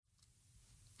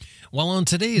Well, on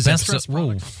today's episode...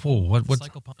 What? All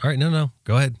right, no.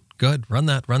 Go ahead. Run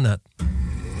that.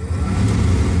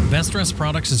 Best Rest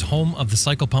Products is home of the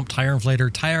Cycle Pump Tire Inflator,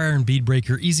 Tire Iron Bead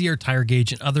Breaker, Easy Air Tire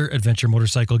Gauge, and other adventure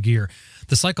motorcycle gear.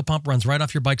 The Cycle Pump runs right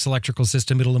off your bike's electrical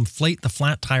system. It'll inflate the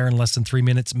flat tire in less than 3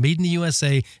 minutes, made in the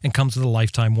USA, and comes with a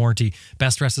lifetime warranty.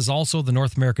 Best Rest is also the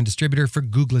North American distributor for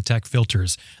Googletech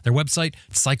filters. Their website,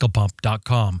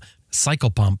 cyclepump.com.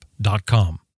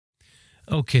 Cyclepump.com.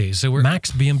 Okay, so we're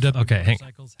Max BMW. Okay, hang.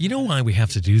 You know why we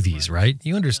have to do these, right?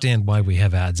 You understand why we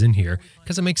have ads in here,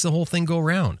 because it makes the whole thing go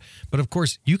round. But of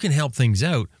course, you can help things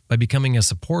out by becoming a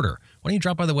supporter. Why don't you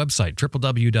drop by the website,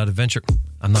 www.adventure...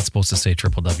 I'm not supposed to say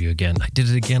www again. I did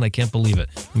it again. I can't believe it.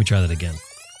 Let me try that again.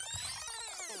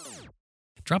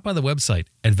 Drop by the website,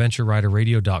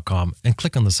 adventureriderradio.com, and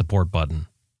click on the support button.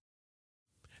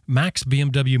 Max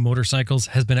BMW Motorcycles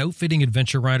has been outfitting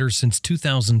adventure riders since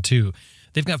 2002.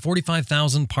 They've got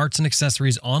 45,000 parts and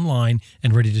accessories online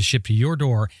and ready to ship to your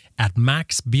door at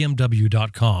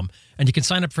maxbmw.com. And you can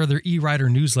sign up for their e-rider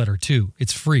newsletter too.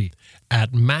 It's free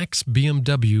at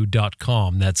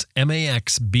maxbmw.com. That's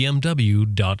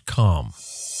maxbmw.com.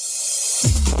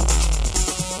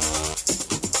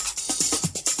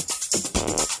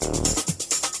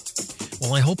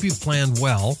 Well, I hope you've planned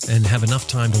well and have enough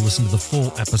time to listen to the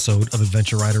full episode of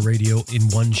Adventure Rider Radio in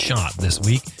one shot this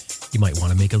week. You might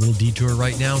want to make a little detour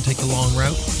right now and take the long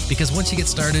route, because once you get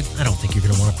started, I don't think you're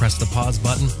going to want to press the pause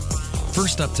button.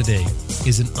 First up today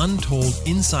is an untold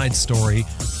inside story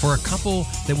for a couple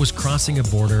that was crossing a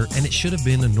border, and it should have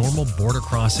been a normal border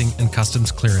crossing and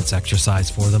customs clearance exercise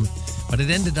for them, but it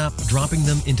ended up dropping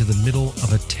them into the middle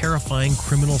of a terrifying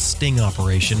criminal sting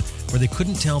operation where they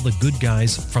couldn't tell the good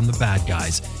guys from the bad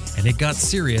guys, and it got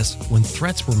serious when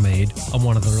threats were made on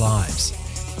one of their lives.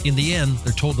 In the end,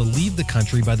 they're told to leave the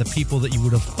country by the people that you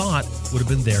would have thought would have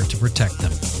been there to protect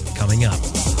them. Coming up.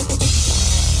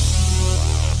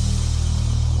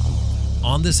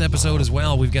 On this episode as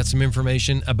well, we've got some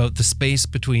information about the space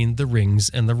between the rings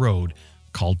and the road.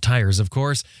 Called tires, of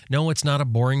course. No, it's not a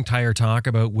boring tire talk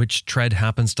about which tread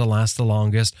happens to last the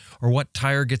longest or what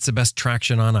tire gets the best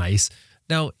traction on ice.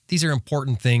 Now, these are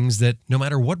important things that no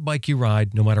matter what bike you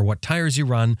ride, no matter what tires you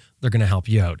run, they're going to help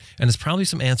you out. And it's probably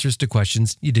some answers to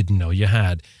questions you didn't know you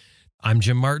had. I'm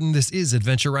Jim Martin. This is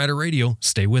Adventure Rider Radio.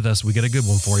 Stay with us. We got a good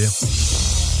one for you.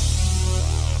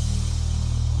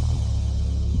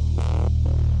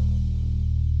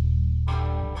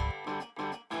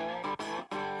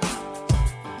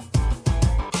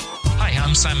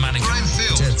 I'm Sam Manning. Brian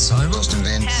Field. Ted Simon. Austin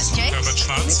Vince. Herbert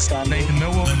Schwartz. Nathan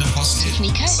Millwall. Brendan Posty.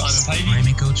 Nico. Simon Pavey.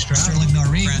 Raymond Coach Stroud. Sterling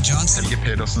Noreen. Grant Johnson. Elliot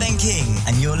Peterson. Ben King.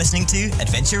 And you're listening to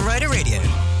Adventure Rider Radio.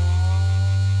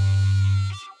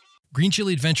 Green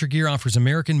Chili Adventure Gear offers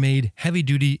American-made,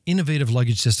 heavy-duty, innovative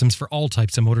luggage systems for all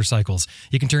types of motorcycles.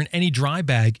 You can turn any dry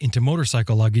bag into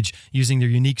motorcycle luggage using their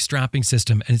unique strapping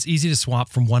system, and it's easy to swap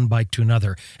from one bike to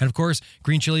another. And of course,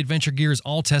 Green Chili Adventure Gear is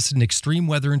all tested in extreme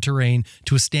weather and terrain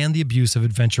to withstand the abuse of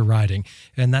adventure riding,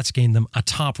 and that's gained them a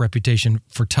top reputation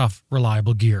for tough,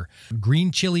 reliable gear.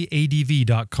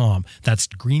 GreenChiliADV.com. That's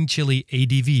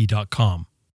GreenChiliADV.com.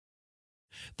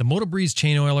 The MotoBreeze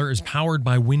chain oiler is powered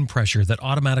by wind pressure that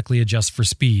automatically adjusts for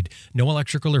speed. No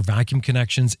electrical or vacuum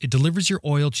connections. It delivers your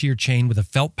oil to your chain with a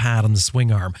felt pad on the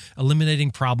swing arm,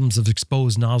 eliminating problems of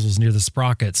exposed nozzles near the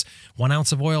sprockets. 1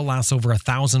 ounce of oil lasts over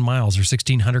 1,000 miles or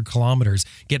 1,600 kilometers.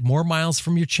 Get more miles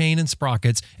from your chain and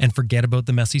sprockets and forget about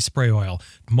the messy spray oil.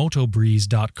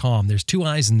 MotoBreeze.com. There's 2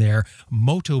 I's in there.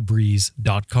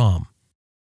 MotoBreeze.com.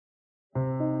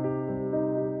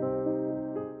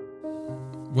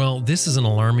 Well, this is an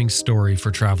alarming story for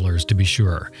travelers, to be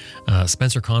sure.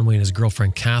 Spencer Conway and his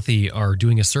girlfriend Kathy are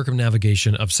doing a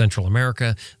circumnavigation of Central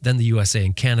America, then the USA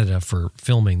and Canada for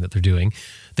filming that they're doing.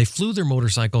 They flew their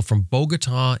motorcycle from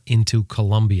Bogota into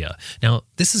Colombia. Now,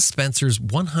 this is Spencer's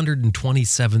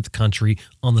 127th country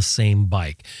on the same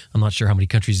bike. I'm not sure how many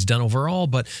countries he's done overall,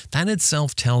 but that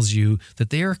itself tells you that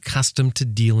they are accustomed to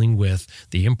dealing with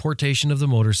the importation of the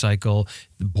motorcycle,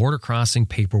 the border crossing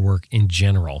paperwork in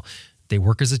general. They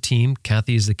work as a team.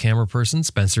 Kathy is the camera person.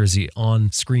 Spencer is the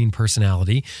on-screen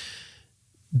personality.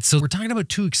 So we're talking about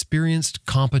two experienced,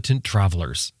 competent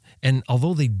travelers. And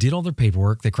although they did all their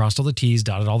paperwork, they crossed all the T's,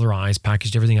 dotted all their I's,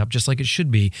 packaged everything up just like it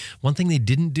should be, one thing they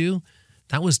didn't do,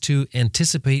 that was to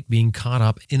anticipate being caught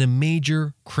up in a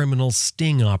major criminal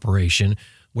sting operation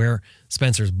where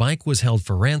Spencer's bike was held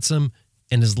for ransom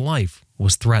and his life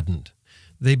was threatened.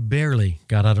 They barely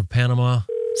got out of Panama,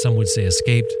 some would say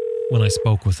escaped, when I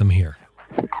spoke with them here.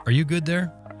 Are you good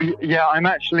there? Yeah, I'm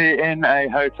actually in a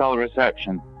hotel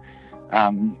reception,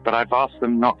 but I've asked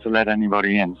them not to let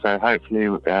anybody in, so hopefully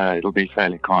it'll be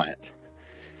fairly quiet.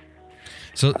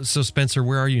 So Spencer,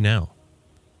 where are you now?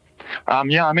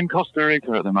 Yeah, I'm in Costa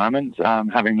Rica at the moment,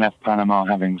 having left Panama,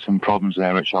 having some problems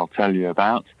there, which I'll tell you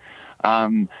about.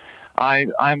 I'm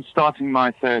starting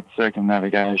my third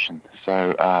circumnavigation.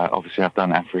 So obviously I've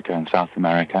done Africa and South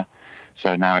America.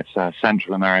 So now it's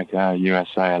Central America,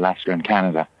 USA, Alaska, and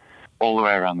Canada, all the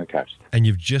way around the coast. And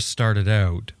you've just started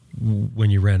out when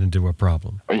you ran into a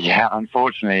problem. Yeah,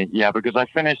 unfortunately, because I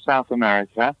finished South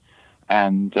America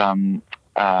and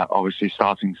obviously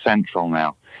starting Central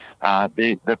now.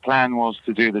 The plan was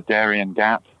to do the Darien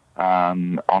Gap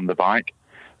on the bike,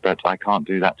 but I can't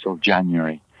do that till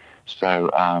January. So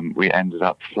we ended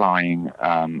up flying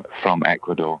from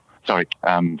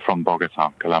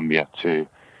Bogota, Colombia to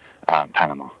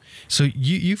Panama. So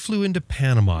you flew into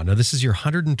Panama. Now, this is your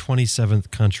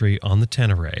 127th country on the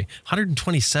Tenere.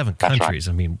 127 countries.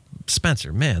 Right. I mean,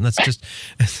 Spencer, man, that's just,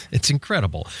 it's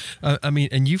incredible.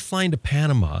 And you fly into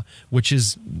Panama, which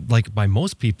is, like, by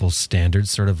most people's standards,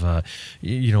 sort of a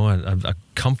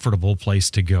comfortable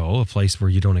place to go, a place where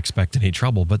you don't expect any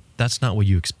trouble, but that's not what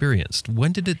you experienced.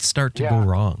 When did it start to go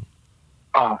wrong?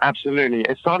 Oh, absolutely.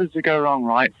 It started to go wrong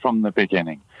right from the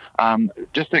beginning.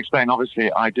 Just to explain,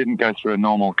 obviously, I didn't go through a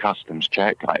normal customs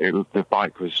check. The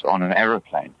bike was on an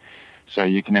aeroplane. So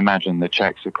you can imagine the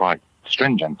checks are quite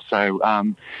stringent. So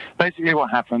basically what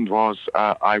happened was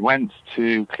I went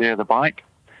to clear the bike.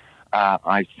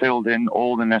 I filled in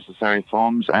all the necessary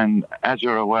forms. And as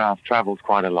you're aware, I've traveled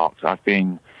quite a lot. I've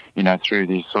been, through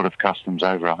these sort of customs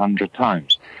over 100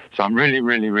 times. So I'm really,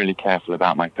 really, really careful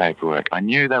about my paperwork. I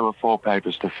knew there were 4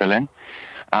 papers to fill in.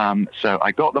 So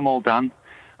I got them all done.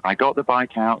 I got the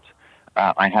bike out.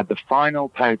 I had the final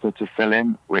paper to fill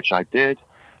in, which I did.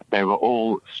 They were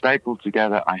all stapled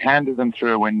together. I handed them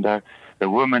through a window. The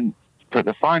woman put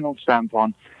the final stamp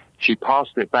on. She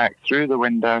passed it back through the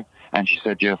window, and she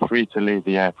said, "You're free to leave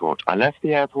the airport." I left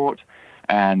the airport,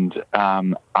 and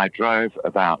I drove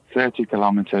about 30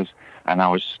 kilometers, and I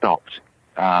was stopped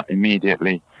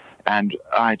immediately. And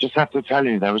I just have to tell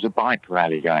you, there was a bike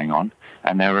rally going on,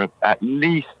 and there were at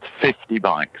least 50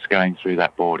 bikes going through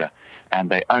that border,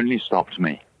 and they only stopped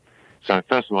me. So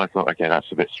first of all, I thought, okay,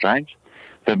 that's a bit strange.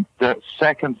 The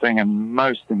second thing, and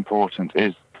most important,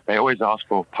 is they always ask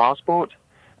for passport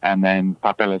and then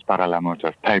papeles para la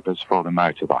moto, papers for the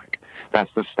motorbike.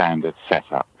 That's the standard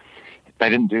setup. They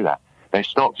didn't do that. They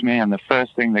stopped me, and the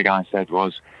first thing the guy said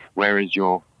was, "Where is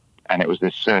your..." And it was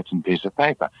this certain piece of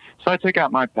paper. So I took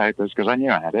out my papers because I knew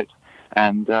I had it,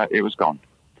 and it was gone.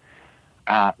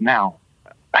 Now,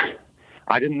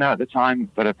 I didn't know at the time,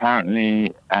 but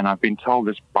apparently, and I've been told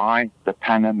this by the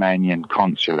Panamanian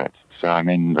consulate, so I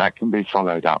mean, that can be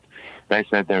followed up. They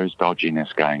said there is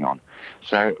dodginess going on.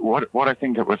 So what I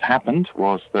think happened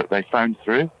was that they phoned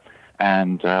through,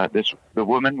 and the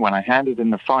woman, when I handed in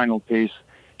the final piece,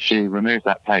 she removed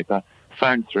that paper,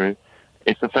 phoned through.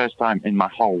 It's the first time in my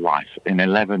whole life, in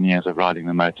 11 years of riding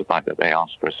the motorbike, that they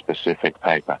asked for a specific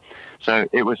paper. So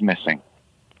it was missing.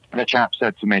 The chap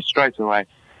said to me straight away,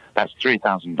 "That's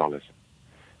 $3,000.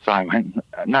 So I went,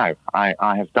 "No, I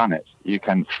have done it. You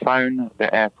can phone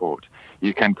the airport.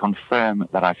 You can confirm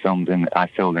that I filled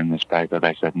in this paper."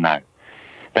 They said no.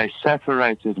 They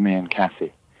separated me and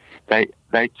Kathy.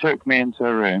 They took me into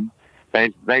a room.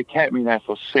 They kept me there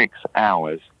for 6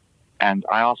 hours, and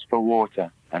I asked for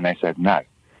water, and they said no.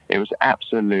 It was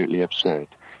absolutely absurd.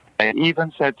 They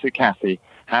even said to Kathy,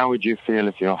 "How would you feel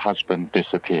if your husband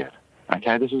disappeared?"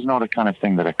 Okay, this is not a kind of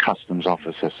thing that a customs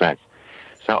officer says.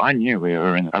 So I knew we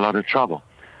were in a lot of trouble.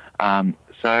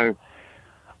 So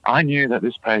I knew that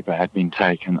this paper had been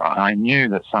taken. I knew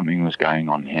that something was going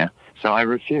on here. So I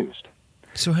refused.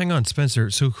 So hang on, Spencer.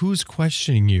 So who's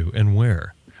questioning you and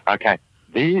where? Okay,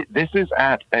 this is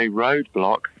at a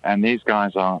roadblock, and these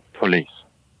guys are police.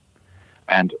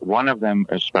 And one of them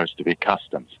is supposed to be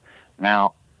customs.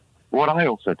 Now, what I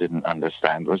also didn't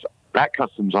understand was that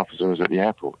customs officer was at the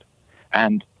airport.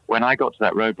 And when I got to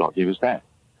that roadblock, he was there.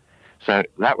 So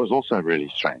that was also really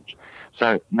strange.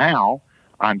 So now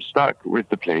I'm stuck with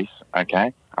the police,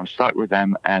 okay? I'm stuck with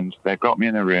them, and they've got me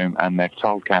in a room, and they've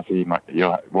told Kathy, how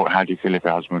do you feel if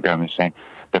your husband would go missing?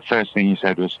 The first thing he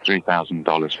said was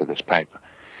 $3,000 for this paper.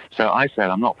 So I said,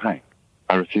 "I'm not paying.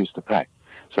 I refuse to pay."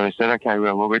 So they said, "Okay,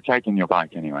 well, we're taking your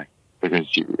bike anyway, because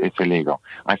it's illegal."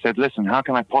 I said, "Listen, how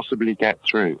can I possibly get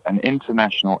through an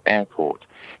international airport,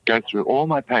 go through all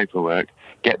my paperwork,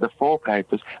 get the 4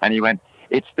 papers?" And he went,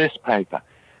 "It's this paper."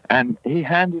 And he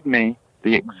handed me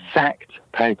the exact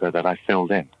paper that I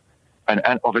filled in.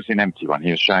 And obviously an empty one.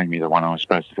 He was showing me the one I was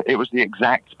supposed to fill. It was the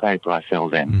exact paper I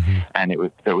filled in, and it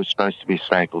was supposed to be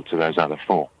stapled to those other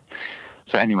 4.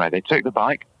 So anyway, they took the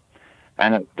bike.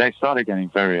 And they started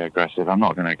getting very aggressive. I'm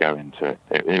not going to go into it.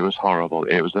 It was horrible.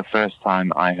 It was the first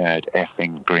time I heard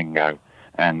effing gringo.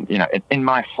 And, you know, in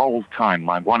my whole time,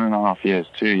 my 1.5 years,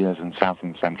 2 years in South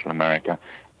and Central America,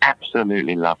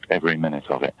 absolutely loved every minute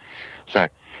of it. So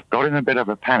got in a bit of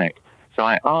a panic. So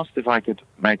I asked if I could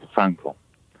make a phone call.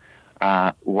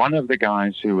 One of the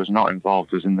guys who was not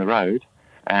involved was in the road,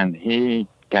 and he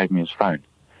gave me his phone.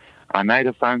 I made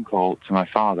a phone call to my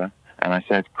father, and I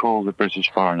said, call the British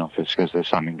Foreign Office because there's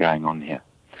something going on here.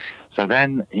 So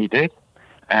then he did,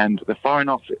 and the Foreign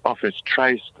Office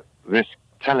traced this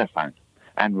telephone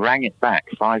and rang it back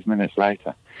 5 minutes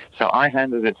later. So I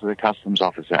handed it to the customs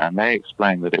officer, and they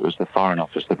explained that it was the Foreign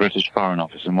Office, the British Foreign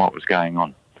Office, and what was going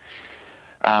on.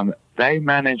 They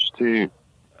managed to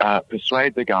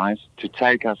persuade the guys to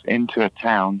take us into a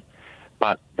town,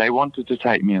 but they wanted to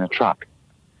take me in a truck.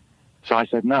 So I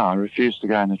said, no, I refused to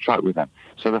go in a truck with them.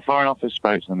 So the Foreign Office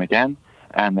spoke to them again,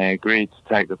 and they agreed to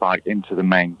take the bike into the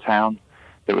main town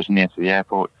that was near to the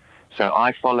airport. So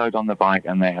I followed on the bike,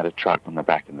 and they had a truck on the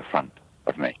back and the front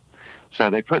of me. So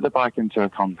they put the bike into a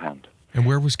compound. And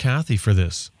where was Kathy for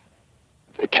this?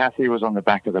 Kathy was on the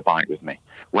back of the bike with me.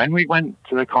 When we went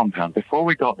to the compound, before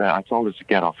we got there, I told her to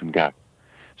get off and go.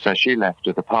 So she left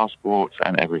with the passports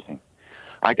and everything.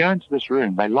 I go into this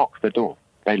room. They lock the door.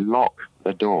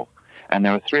 And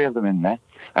there were 3 of them in there,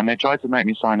 and they tried to make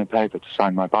me sign a paper to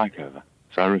sign my bike over.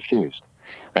 So I refused.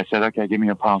 They said, okay, give me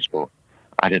your passport.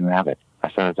 I didn't have it. I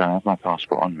said, I don't have my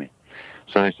passport on me.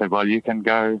 So they said, well, you can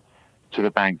go to the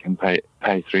bank and pay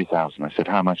 $3,000. I said,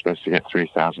 how am I supposed to get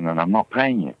 $3,000 and I'm not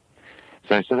paying you?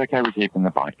 So they said, okay, we're keeping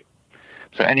the bike.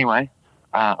 So anyway,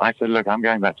 I said, look, I'm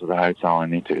going back to the hotel. I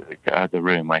need to, the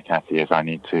room where Kathy is, I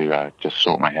need to just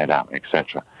sort my head out,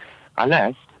 etc. I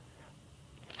left.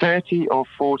 30 or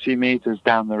 40 meters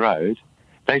down the road,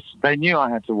 they knew I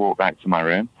had to walk back to my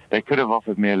room. They could have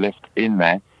offered me a lift in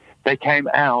there. They came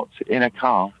out in a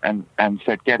car and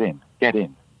said, get in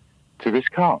to this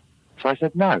car. So I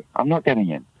said, no, I'm not getting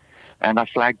in. And I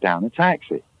flagged down a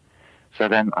taxi. So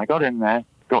then I got in there,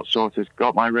 got sorted,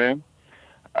 got my room.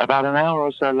 About an hour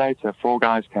or so later, 4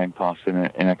 guys came past in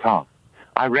a car.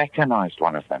 I recognized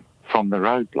one of them from the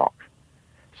roadblock.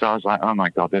 So I was like, oh, my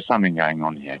God, there's something going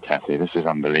on here, Kathy. This is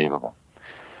unbelievable.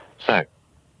 So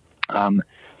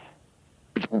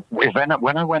when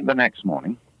I went the next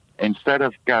morning, instead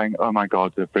of going, oh, my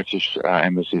God, the British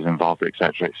embassy's involved, et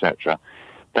cetera,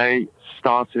 they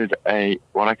started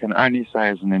what I can only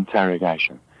say is an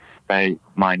interrogation.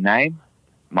 My name,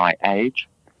 my age,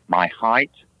 my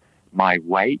height, my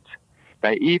weight.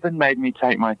 They even made me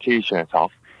take my T-shirt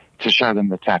off to show them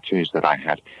the tattoos that I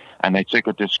had. And they took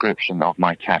a description of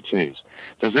my tattoos.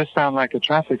 Does this sound like a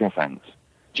traffic offense?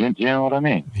 Do you know what I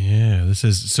mean? Yeah, this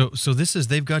is so this is,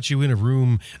 they've got you in a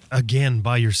room again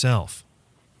by yourself.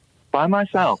 By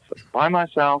myself.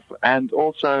 And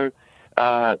also,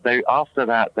 after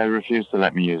that, they refused to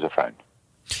let me use a phone.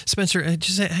 Spencer,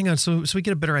 just hang on, so we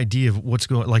get a better idea of what's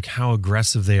going, like how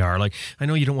aggressive they are. Like, I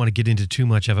know you don't want to get into too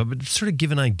much of it, but sort of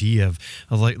give an idea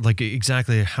of like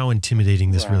exactly how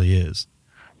intimidating this really is.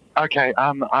 Okay,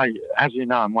 as you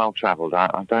know, I'm well-traveled.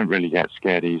 I don't really get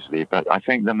scared easily, but I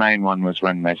think the main one was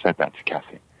when they said that to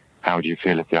Kathy. How would you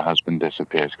feel if your husband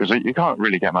disappears? Because you can't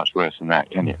really get much worse than that,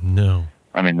 can you? No.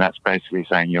 I mean, that's basically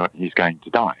saying he's going to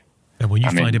die. And when you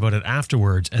find about it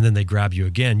afterwards, and then they grab you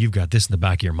again, you've got this in the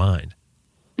back of your mind.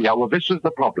 Yeah, well, this was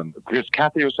the problem, because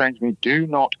Kathy was saying to me, do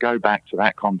not go back to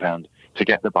that compound to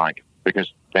get the bike,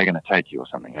 because they're going to take you or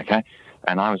something, okay?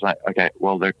 And I was like, okay,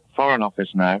 well, the Foreign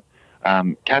Office, no.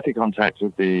 Kathy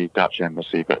contacted the Dutch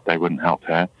embassy, but they wouldn't help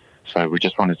her, so we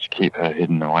just wanted to keep her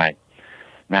hidden away.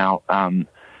 Now,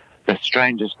 the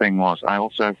strangest thing was I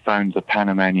also phoned the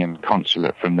Panamanian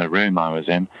consulate from the room I was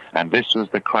in, and this was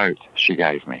the quote she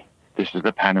gave me. This is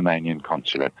the Panamanian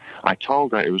consulate. I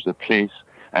told her it was the police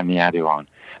and the Aduan,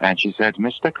 and she said,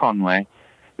 Mr. Conway,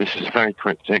 this is very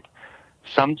cryptic,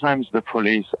 sometimes the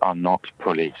police are not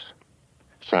police.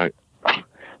 So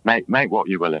make what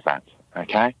you will of that,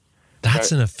 okay?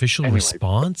 That's an official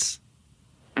response?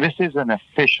 This is an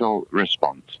official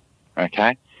response,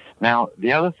 okay? Now,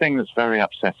 the other thing that's very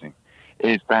upsetting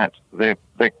is that the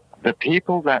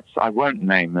people I won't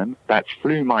name them, that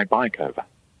flew my bike over,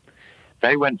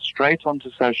 they went straight onto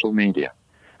social media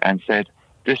and said,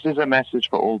 this is a message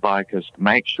for all bikers,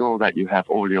 make sure that you have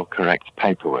all your correct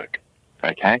paperwork,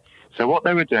 okay? So what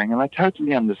they were doing, and I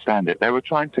totally understand it, they were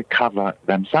trying to cover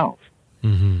themselves.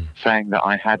 Mm-hmm. Saying that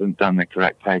I hadn't done the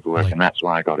correct paperwork, and that's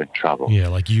why I got in trouble. Yeah,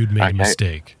 like you'd made a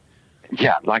mistake.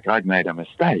 Yeah, like I'd made a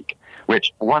mistake,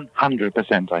 which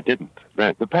 100% I didn't.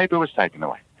 The paper was taken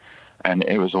away. And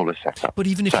it was all a setup. But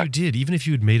even if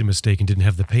you had made a mistake and didn't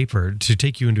have the paper, to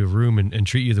take you into a room and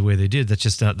treat you the way they did, that's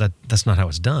just that's not how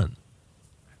it's done.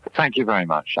 Thank you very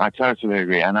much. I totally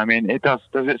agree. And I mean, does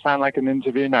it sound like an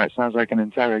interview? No, it sounds like an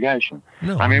interrogation.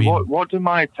 No, I mean, what do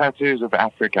my tattoos of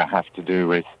Africa have to do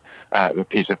with the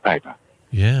piece of paper?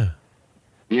 Yeah.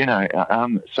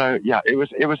 So yeah, it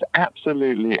was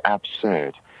absolutely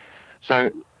absurd.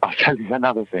 So I'll tell you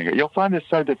another thing. You'll find this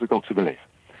so difficult to believe.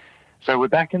 So we're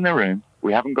back in the room.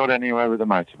 We haven't got anywhere with the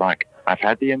motorbike. I've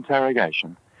had the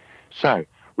interrogation. So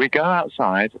we go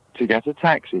outside to get a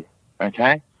taxi,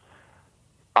 okay?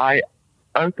 I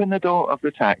open the door of the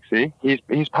taxi.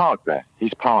 He's parked there.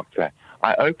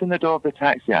 I open the door of the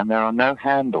taxi, and there are no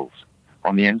handles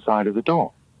on the inside of the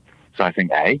door. So I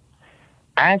think,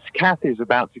 as Kathy's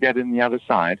about to get in the other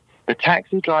side, the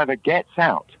taxi driver gets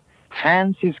out,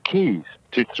 hands his keys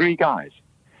to 3 guys,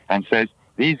 and says,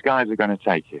 "These guys are going to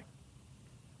take you."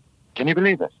 Can you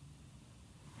believe this?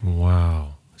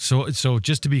 Wow. So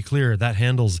just to be clear, that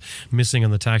handle's missing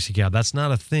on the taxi cab. That's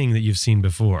not a thing that you've seen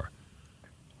before.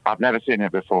 I've never seen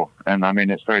it before, and I mean,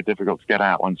 it's very difficult to get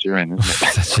out once you're in, isn't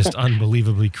it? That's just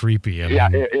unbelievably creepy. Yeah,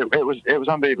 it was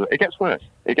unbelievable. It gets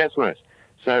worse.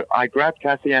 So I grabbed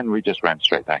Kathy and we just ran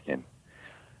straight back in.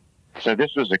 So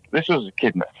this was a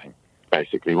kidnapping,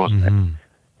 basically, wasn't it?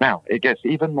 Now it gets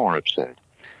even more absurd.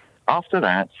 After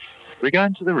that, we go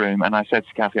into the room, and I said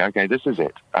to Kathy, "Okay, this is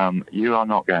it. You are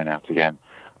not going out again.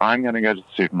 I'm going to go to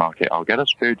the supermarket. I'll get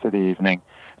us food for the evening,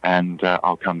 and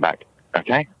I'll come back.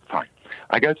 Okay, fine."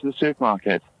 I go to the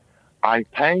supermarket. I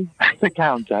pay at the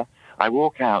counter. I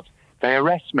walk out. They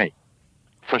arrest me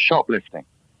for shoplifting.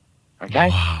 Okay?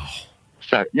 Wow.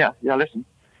 So, yeah, listen.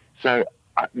 So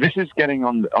this is getting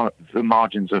on the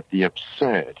margins of the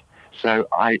absurd. So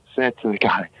I said to the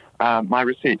guy, "My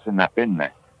receipt's in that bin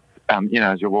there,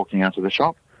 as you're walking out of the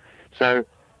shop." So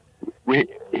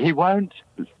he won't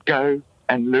go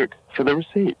and look for the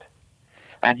receipt.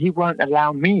 And he won't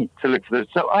allow me to look for it.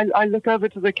 So I look over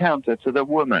to the counter to the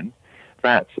woman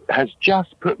that has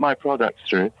just put my products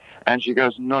through, and she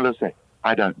goes, "No lo sé,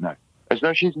 I don't know," as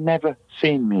though she's never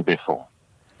seen me before.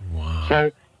 Wow.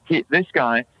 So this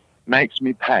guy makes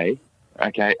me pay,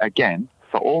 again,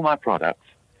 for all my products.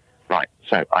 Right,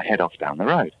 so I head off down the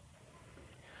road.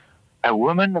 A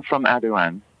woman from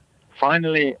Adouane,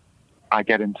 finally I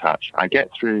get in touch. I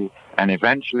get through, and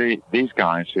eventually these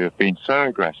guys who have been so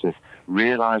aggressive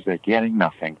realize they're getting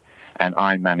nothing, and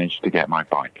I managed to get my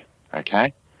bike,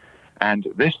 okay? And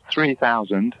this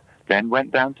 3,000 then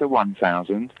went down to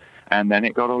 1,000, and then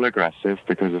it got all aggressive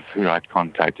because of who I'd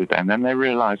contacted, and then they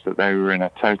realized that they were in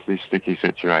a totally sticky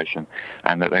situation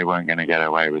and that they weren't going to get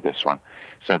away with this one.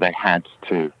 So they had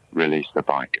to release the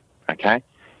bike, okay?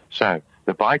 So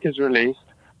the bike is released.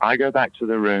 I go back to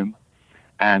the room,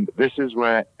 and this is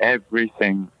where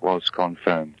everything was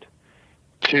confirmed.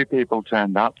 2 people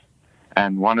turned up,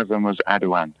 and one of them was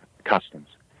Adouane Customs.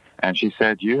 And she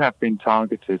said, "You have been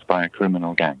targeted by a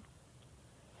criminal gang."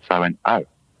 So I went, "Oh,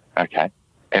 okay.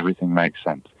 Everything makes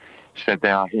sense." She said,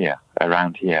 "They are here,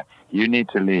 around here. You need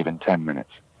to leave in 10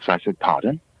 minutes. So I said,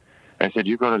 "Pardon?" They said,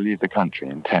 "You've got to leave the country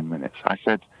in 10 minutes. I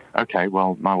said, "Okay,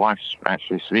 well, my wife's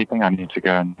actually sleeping. I need to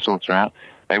go and sort her out."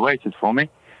 They waited for me.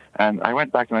 And I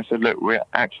went back and I said, "Look,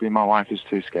 my wife is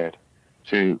too scared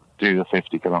to do the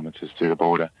 50 kilometers to the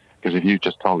border. Because if you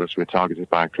just told us we're targeted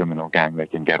by a criminal gang, they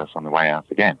can get us on the way out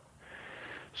again."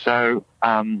 So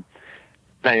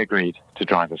they agreed to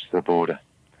drive us to the border.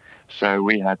 So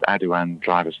we had Adouane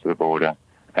drive us to the border,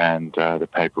 and the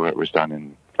paperwork was done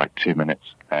in like 2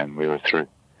 minutes, and we were through.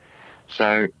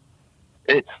 So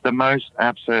it's the most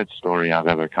absurd story I've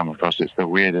ever come across. It's the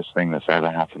weirdest thing that's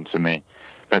ever happened to me.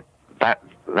 But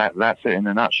that's it in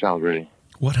a nutshell, really.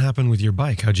 What happened with your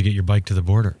bike? How'd you get your bike to the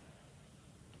border?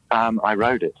 I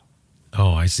rode it.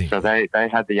 Oh, I see. So they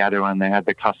had the Adouane, they had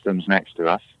the customs next to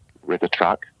us with a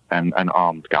truck and an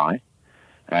armed guy,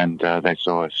 and they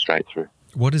saw us straight through.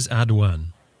 What is Adouane?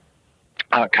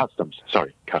 Customs.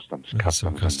 Sorry, customs.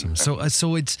 Customs.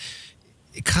 So it's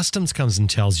customs comes and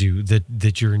tells you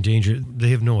that you're in danger. They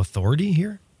have no authority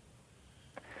here?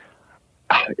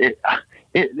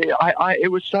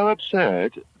 It was so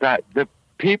absurd that the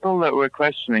people that were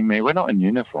questioning me were not in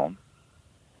uniform.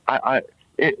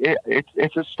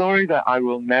 It's a story that I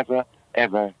will never,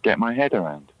 ever get my head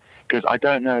around, because I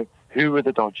don't know who were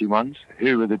the dodgy ones,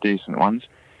 who were the decent ones.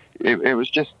 It was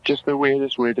just the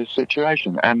weirdest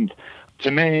situation. And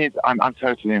to me, I'm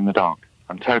totally in the dark.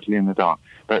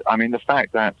 But, I mean, the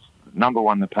fact that, number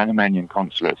one, the Panamanian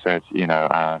consulate said,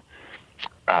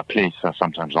 police are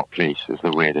sometimes not police is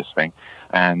the weirdest thing.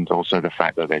 And also the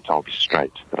fact that they told me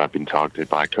straight that I've been targeted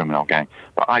by a criminal gang.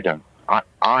 But I don't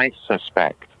I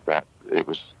suspect that it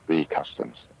was the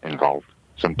customs involved,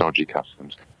 some dodgy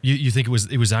customs. You think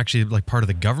it was actually like part of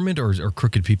the government or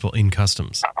crooked people in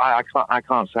customs? I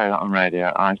can't say that on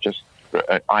radio.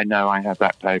 I know I had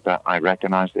that paper. I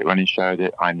recognized it when he showed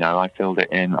it. I know I filled it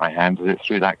in. I handed it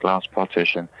through that glass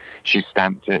partition. She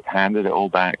stamped it, handed it all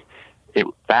back.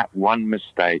 That one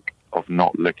mistake of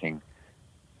not looking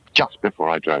just before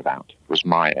I drove out was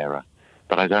my error.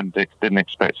 But I didn't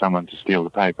expect someone to steal the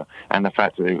paper. And the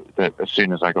fact that as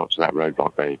soon as I got to that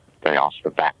roadblock, they asked for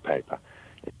that paper.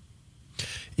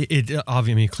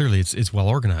 Clearly it's well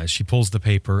organized. She pulls the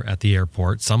paper at the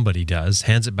airport. Somebody does,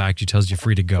 hands it back to you, tells you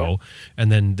free to go,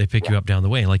 and then they pick you up down the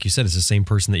way. And like you said, it's the same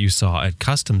person that you saw at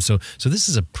customs. So this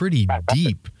is a pretty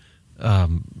deep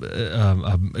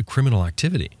criminal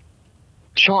activity.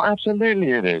 Sure,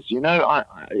 absolutely it is.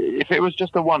 If it was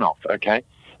just a one-off, okay?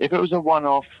 If it was a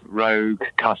one-off rogue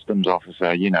customs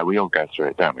officer, we all go through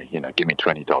it, don't we? Give me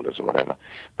 $20 or whatever.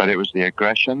 But it was the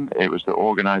aggression, it was the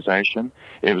organization,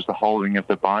 it was the holding of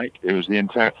the bike, it was the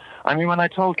when I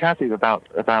told Kathy about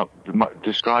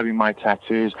describing my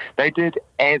tattoos, they did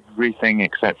everything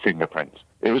except fingerprints.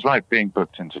 It was like being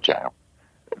booked into jail.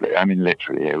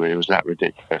 Literally, it was that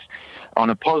ridiculous.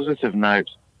 On a positive note,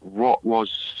 what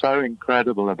was so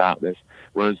incredible about this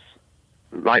was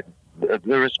like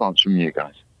the response from you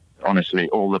guys. Honestly,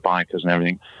 all the bikers and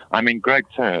everything. Greg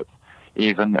Turp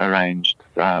even arranged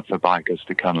for bikers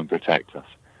to come and protect us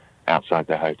outside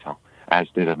the hotel, as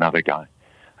did another guy.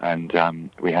 And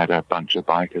we had a bunch of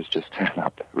bikers just turn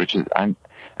up,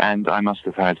 and I must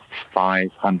have had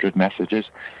 500 messages.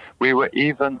 We were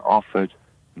even offered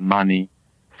money,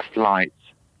 flights,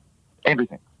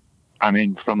 everything.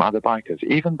 From other bikers,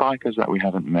 even bikers that we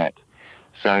haven't met.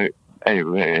 So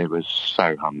it was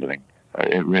so humbling.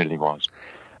 It really was.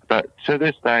 But to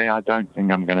this day, I don't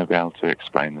think I'm going to be able to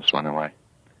explain this one away.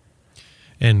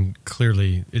 And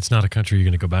clearly, it's not a country you're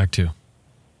going to go back to.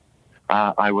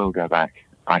 I will go back.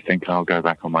 I think I'll go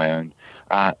back on my own.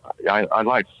 I'd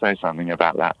like to say something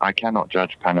about that. I cannot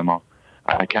judge Panama.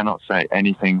 I cannot say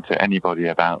anything to anybody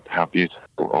about how beautiful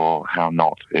or how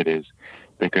not it is,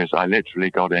 because I literally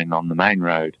got in on the main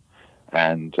road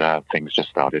and things just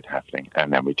started happening.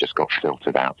 And then we just got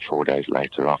filtered out 4 days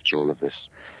later after all of this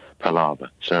palaver.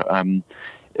 So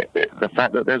the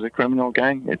fact that there's a criminal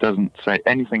gang, it doesn't say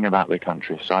anything about the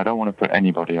country. So I don't want to put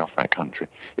anybody off that country.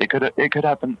 It could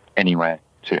happen anywhere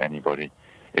to anybody.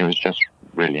 It was just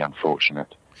really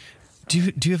unfortunate. Do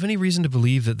you have any reason to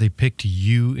believe that they picked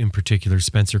you in particular,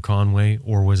 Spencer Conway,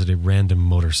 or was it a random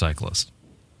motorcyclist?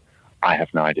 I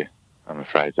have no idea, I'm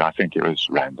afraid. I think it was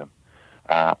random.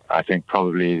 I think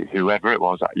probably whoever it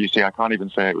was, you see, I can't even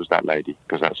say it was that lady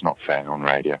because that's not fair on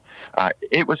radio.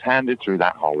 It was handed through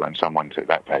that hole and someone took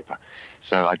that paper.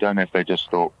 So I don't know if they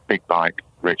just thought, big bike,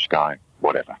 rich guy,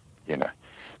 whatever,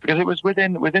 Because it was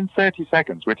within 30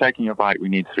 seconds, we're taking your bike, we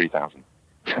need 3,000.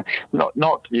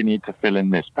 not you need to fill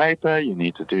in this paper, you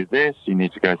need to do this, you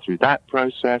need to go through that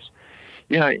process.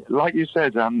 Like you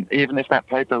said, even if that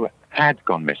paper had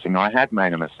gone missing or I had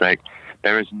made a mistake,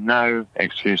 there is no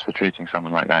excuse for treating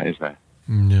someone like that, is there?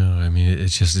 No,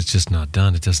 it's just not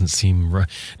done. It doesn't seem right.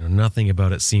 Nothing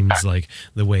about it seems like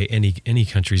the way any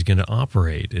country is going to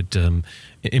operate. It,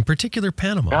 in particular,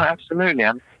 Panama. No, absolutely.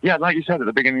 Yeah, like you said at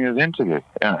the beginning of the interview,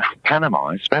 Panama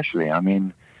especially.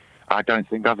 I don't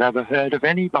think I've ever heard of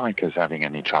any bikers having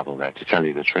any trouble there, to tell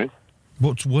you the truth.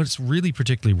 What's really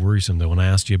particularly worrisome, though, when I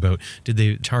asked you about did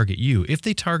they target you? If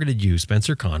they targeted you,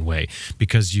 Spencer Conway,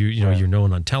 because you're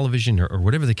known on television or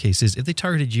whatever the case is, if they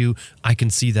targeted you, I can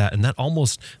see that. And that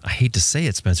almost, I hate to say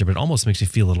it, Spencer, but it almost makes me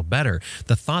feel a little better.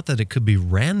 The thought that it could be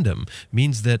random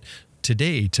means that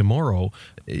today, tomorrow,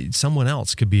 someone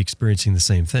else could be experiencing the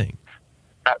same thing.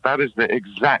 That is the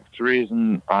exact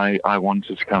reason I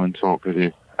wanted to come and talk with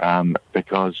you,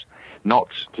 because not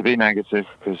to be negative,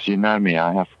 because you know me,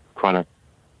 I have quite a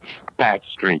bad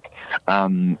streak.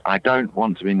 I don't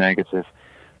want to be negative,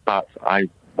 but I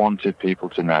wanted people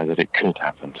to know that it could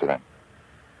happen to them.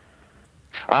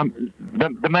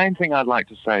 The main thing I'd like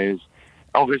to say is,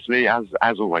 obviously, as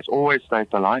always stay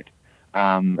polite.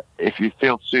 If you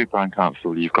feel super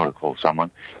uncomfortable, you've got to call someone.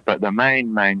 But the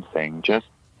main thing, just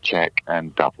check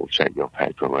and double check your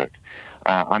paperwork.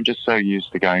 I'm just so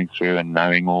used to going through and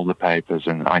knowing all the papers,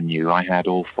 and I knew I had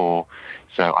all 4.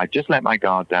 So I just let my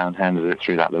guard down, handed it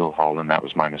through that little hole, and that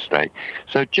was my mistake.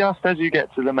 So just as you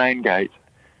get to the main gate,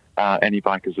 any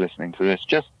bikers listening to this,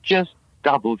 just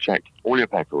double check all your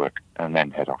paperwork and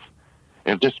then head off.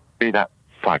 It'll just be that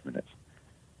 5 minutes.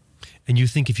 And you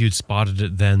think if you'd spotted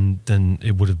it then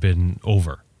it would have been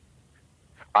over?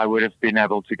 I would have been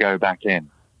able to go back in.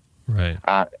 Right.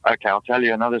 Okay, I'll tell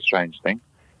you another strange thing.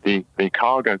 The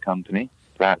cargo company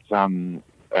that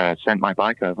sent my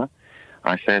bike over,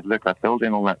 I said, look, I filled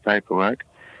in all that paperwork,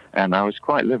 and I was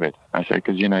quite livid. I said,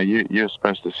 because, you're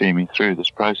supposed to see me through this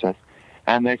process.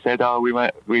 And they said,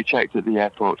 we checked at the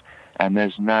airport, and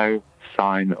there's no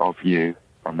sign of you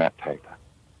on that paper.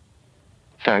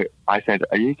 So I said,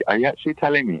 are you actually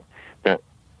telling me that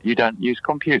you don't use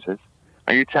computers?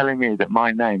 Are you telling me that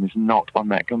my name is not on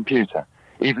that computer?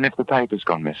 Even if the paper's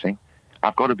gone missing,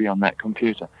 I've got to be on that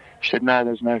computer. She said, no,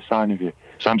 there's no sign of you.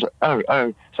 So I'm like,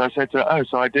 oh. So I said to her,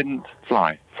 so I didn't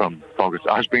fly from Bogota.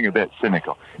 I was being a bit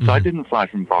cynical. So I didn't fly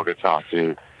from Bogota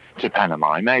to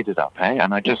Panama. I made it up,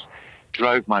 and I just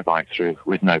drove my bike through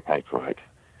with no paperwork.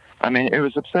 I mean, it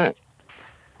was absurd.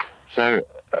 So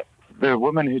the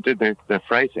woman who did the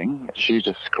freighting, she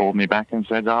just called me back and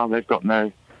said, they've got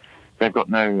no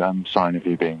sign of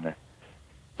you being there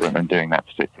and doing that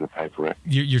particular paperwork.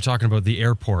 You're talking about the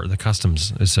airport, the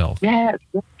customs itself. Yeah,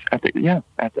 at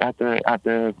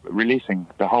the releasing,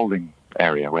 the holding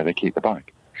area where they keep the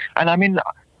bike. And I mean,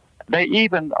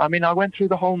 I went through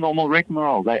the whole normal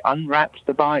rigmarole. They unwrapped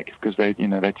the bike because they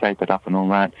tape it up and all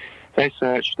that. They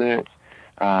searched it.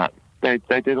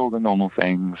 They did all the normal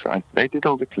things. They did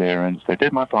all the clearance. They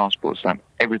did my passport stamp.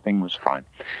 Everything was fine.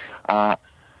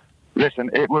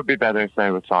 Listen, it would be better if they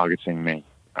were targeting me,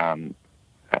 rather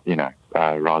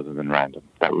than random.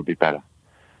 That would be better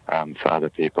for other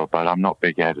people. But I'm not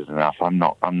big-headed enough. I'm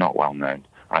not well known.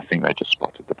 I think they just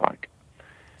spotted the bike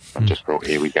and just thought,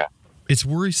 here we go. It's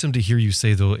worrisome to hear you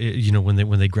say, though,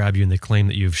 when they grab you and they claim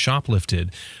that you've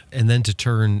shoplifted, and then to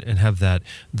turn and have that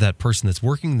person that's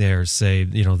working there say,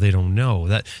 they don't know.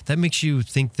 That makes you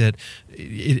think that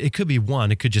it could be one.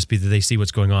 It could just be that they see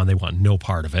what's going on, they want no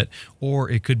part of it, or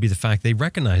it could be the fact they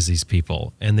recognize these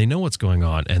people and they know what's going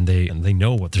on and they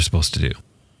know what they're supposed to do.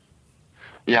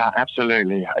 Yeah,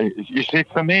 absolutely. You see,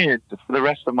 for me, for the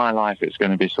rest of my life, it's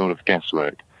going to be sort of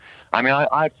guesswork. I mean,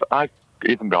 I've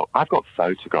got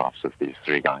photographs of these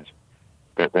three guys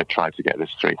that tried to get this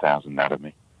 3,000 out of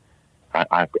me. But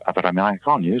I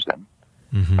can't use them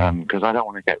because I don't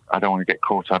want to get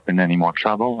caught up in any more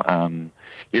trouble.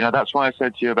 That's why I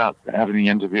said to you about having the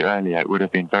interview earlier. It would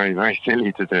have been very, very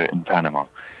silly to do it in Panama.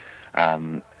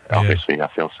 Obviously, I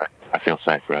feel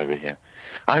safer over here.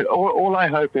 All I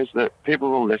hope is that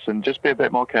people will listen. Just be a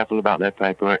bit more careful about their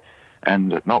paperwork,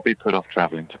 and not be put off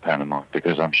traveling to Panama,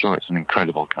 because I'm sure it's an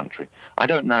incredible country. I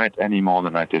don't know it any more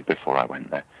than I did before I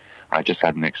went there. I just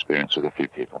had an experience with a few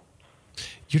people.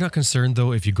 You're not concerned,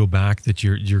 though, if you go back, that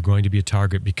you're going to be a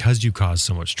target because you caused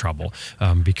so much trouble,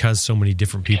 because so many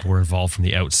different people were involved from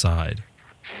the outside?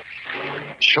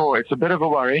 Sure, it's a bit of a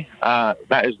worry.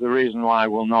 That is the reason why I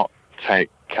will not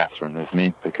take Catherine with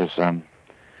me, because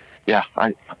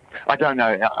I don't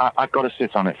know. I've got to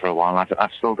sit on it for a while.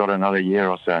 I've still got another year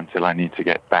or so until I need to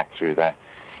get back through there.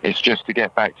 It's just to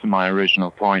get back to my original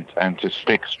point and to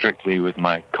stick strictly with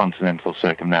my continental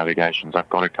circumnavigations. I've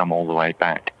got to come all the way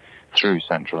back through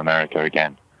Central America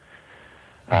again.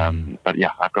 But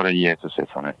yeah, I've got a year to sit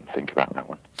on it and think about that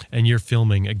one. And you're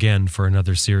filming again for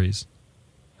another series?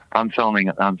 I'm filming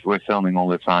it. We're filming all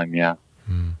the time, yeah.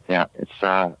 Yeah,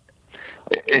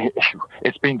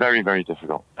 it's been very, very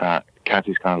difficult.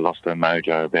 Kathy's kind of lost her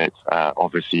mojo a bit.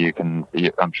 Obviously,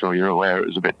 I'm sure you're aware it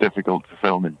was a bit difficult to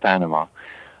film in Panama.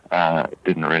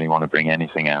 Didn't really want to bring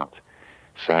anything out.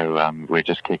 So we're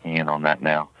just kicking in on that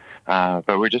now.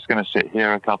 But we're just going to sit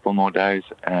here a couple more days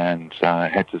and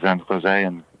head to San Jose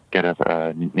and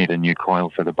need a new coil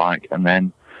for the bike, and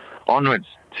then onwards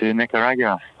to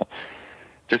Nicaragua.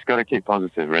 Just got to keep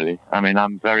positive, really. I mean,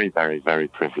 I'm very, very, very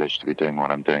privileged to be doing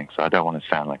what I'm doing, so I don't want to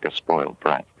sound like a spoiled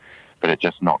brat, but it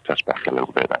just knocked us back a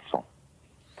little bit, that's all.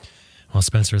 Well,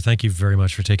 Spencer, thank you very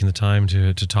much for taking the time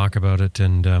to talk about it,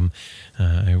 and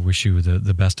I wish you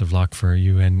the best of luck for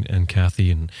you and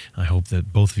Kathy, and I hope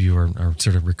that both of you are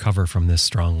sort of recover from this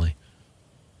strongly.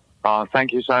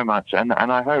 Thank you so much, and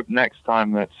I hope next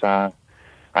time that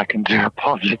I can do a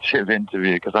positive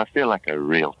interview, because I feel like a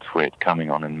real twit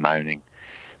coming on and moaning.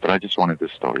 But I just wanted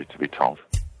this story to be told.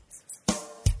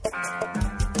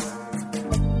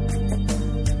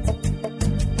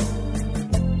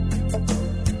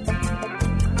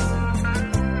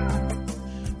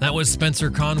 That was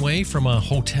Spencer Conway from a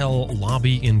hotel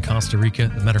lobby in Costa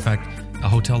Rica. As a matter of fact, a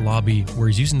hotel lobby where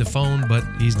he's using the phone, but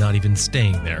he's not even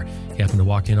staying there. He happened to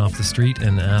walk in off the street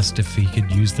and asked if he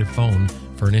could use their phone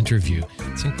for an interview.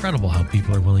 It's incredible how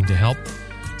people are willing to help.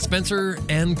 Spencer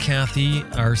and Kathy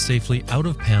are safely out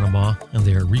of Panama, and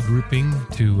they are regrouping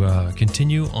to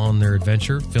continue on their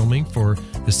adventure filming for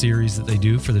the series that they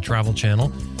do for the Travel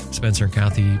Channel. Spencer and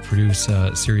Kathy produce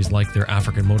a series like their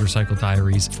African Motorcycle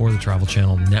Diaries for the Travel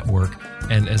Channel network,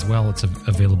 and as well, it's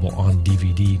available on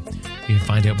DVD. You can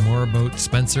find out more about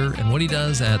Spencer and what he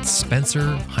does at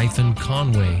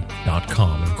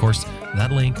spencer-conway.com. And of course,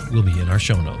 that link will be in our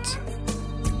show notes.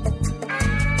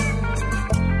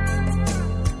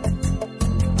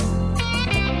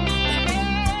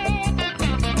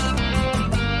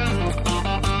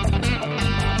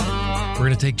 We're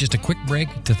going to take just a quick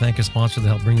break to thank a sponsor that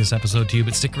helped bring this episode to you,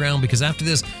 but stick around because after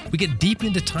this, we get deep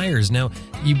into tires. Now,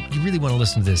 you really want to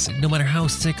listen to this. No matter how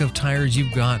sick of tires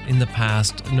you've got in the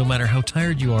past, no matter how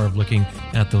tired you are of looking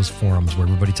at those forums where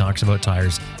everybody talks about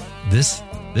tires, this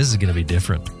is going to be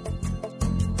different.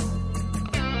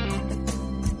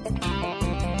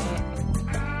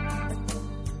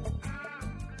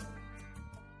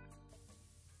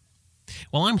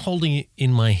 Well, I'm holding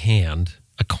in my hand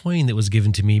a coin that was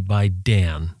given to me by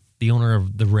Dan, the owner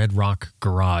of the Red Rock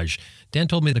Garage. Dan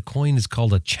told me the coin is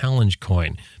called a challenge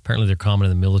coin. Apparently they're common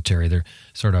in the military. They're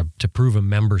sort of to prove a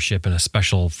membership in a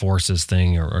special forces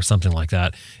thing or something like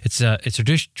that. It's a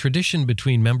tradition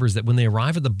between members that when they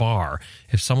arrive at the bar,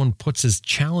 if someone puts his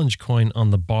challenge coin on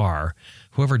the bar,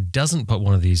 whoever doesn't put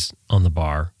one of these on the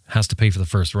bar has to pay for the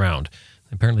first round.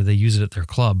 Apparently they use it at their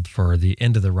club for the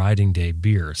end of the riding day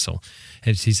beer. So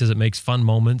he says it makes fun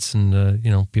moments and,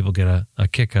 people get a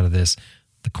kick out of this.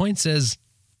 The coin says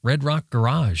Red Rock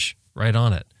Garage right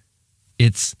on it.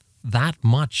 It's that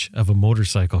much of a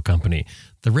motorcycle company.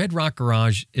 The Red Rock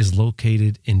Garage is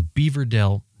located in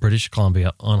Beaverdale, British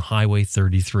Columbia on Highway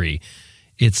 33.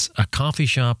 It's a coffee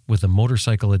shop with a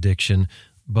motorcycle addiction,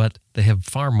 but they have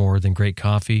far more than great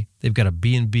coffee. They've got a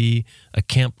B&B, a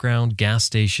campground, gas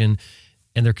station,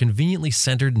 and they're conveniently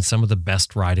centered in some of the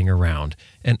best riding around.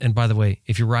 And by the way,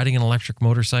 if you're riding an electric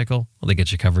motorcycle, well, they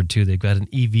get you covered too. They've got an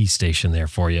EV station there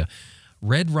for you.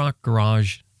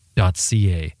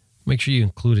 redrockgarage.ca. Make sure you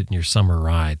include it in your summer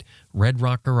ride.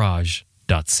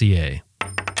 redrockgarage.ca.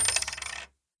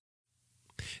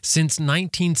 Since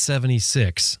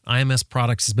 1976, IMS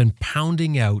Products has been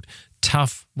pounding out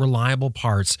tough, reliable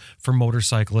parts for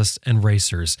motorcyclists and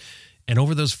racers. And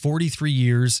over those 43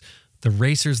 years, the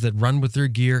racers that run with their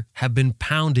gear have been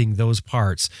pounding those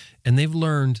parts, and they've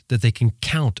learned that they can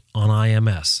count on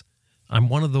IMS. I'm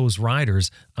one of those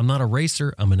riders. I'm not a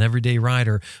racer. I'm an everyday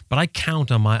rider, but I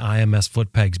count on my IMS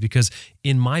foot pegs because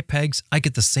in my pegs, I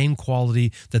get the same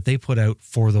quality that they put out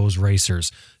for those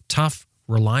racers. Tough,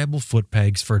 reliable foot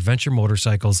pegs for adventure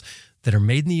motorcycles that are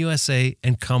made in the USA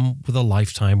and come with a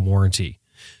lifetime warranty.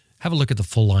 Have a look at the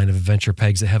full line of adventure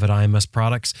pegs they have at IMS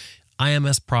Products.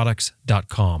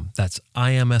 imsproducts.com. That's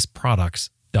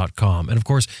imsproducts.com. And of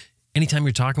course, anytime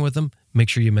you're talking with them, make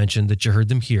sure you mention that you heard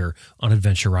them here on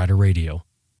Adventure Rider Radio.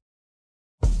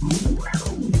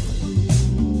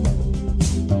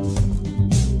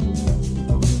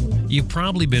 You've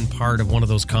probably been part of one of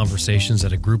those conversations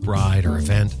at a group ride or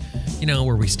event,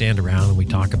 where we stand around and we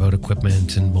talk about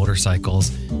equipment and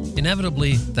motorcycles.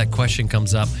 Inevitably, that question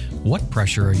comes up, what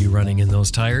pressure are you running in those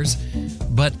tires?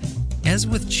 But as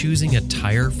with choosing a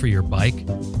tire for your bike,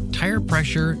 tire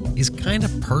pressure is kind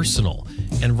of personal,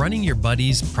 and running your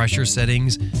buddy's pressure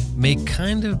settings may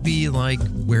kind of be like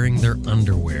wearing their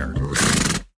underwear.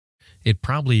 It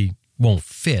probably won't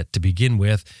fit to begin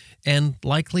with, and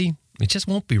likely it just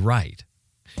won't be right.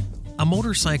 A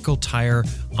motorcycle tire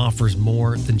offers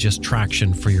more than just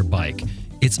traction for your bike.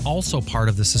 It's also part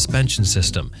of the suspension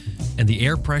system, and the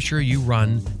air pressure you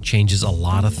run changes a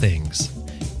lot of things.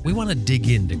 We want to dig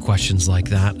into questions like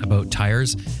that about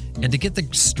tires, and to get the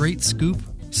straight scoop,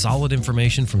 solid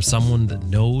information from someone that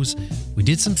knows, we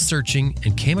did some searching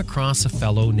and came across a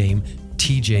fellow named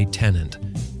TJ Tennant.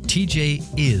 TJ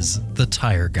is the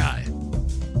tire guy.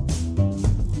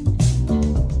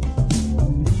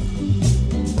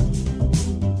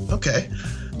 Okay.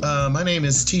 My name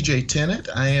is TJ Tennant.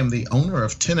 I am the owner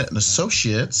of Tennant &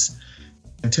 Associates.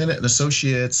 And Tennant &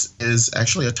 Associates is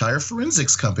actually a tire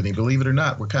forensics company, believe it or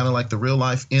not. We're kind of like the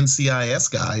real-life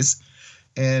NCIS guys.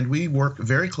 And we work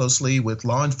very closely with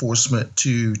law enforcement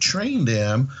to train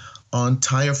them on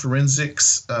tire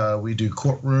forensics. We do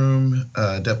courtroom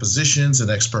depositions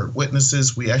and expert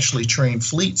witnesses. We actually train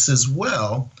fleets as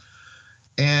well.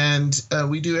 And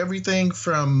we do everything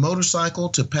from motorcycle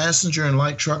to passenger and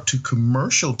light truck to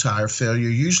commercial tire failure,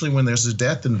 usually when there's a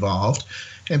death involved.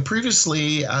 And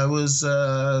previously, I was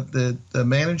the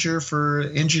manager for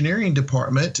engineering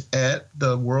department at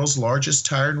the world's largest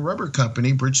tire and rubber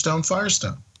company, Bridgestone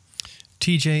Firestone.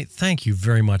 TJ, thank you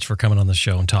very much for coming on the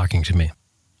show and talking to me.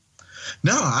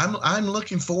 No, I'm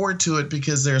looking forward to it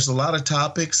because there's a lot of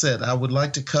topics that I would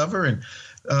like to cover, and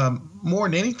more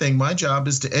than anything, my job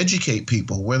is to educate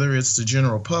people, whether it's the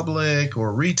general public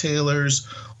or retailers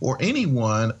or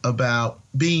anyone, about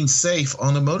being safe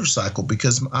on a motorcycle,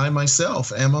 because I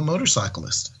myself am a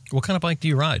motorcyclist. What kind of bike do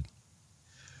you ride?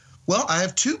 Well, I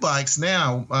have 2 bikes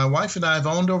now. My wife and I have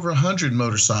owned over 100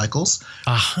 motorcycles.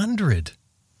 100?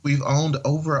 We've owned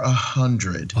over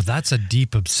 100. Well, that's a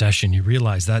deep obsession. You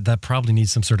realize that probably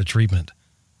needs some sort of treatment.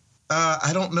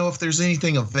 I don't know if there's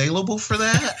anything available for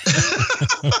that.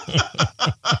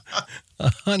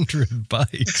 100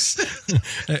 bikes.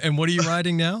 And what are you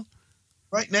riding now?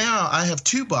 Right now, I have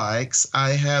 2 bikes.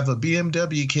 I have a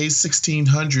BMW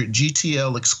K1600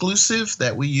 GTL exclusive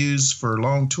that we use for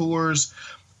long tours.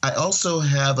 I also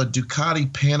have a Ducati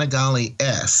Panigale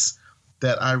S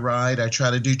that I ride. I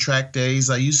try to do track days.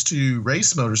 I used to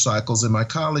race motorcycles in my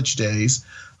college days.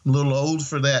 I'm a little old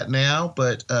for that now,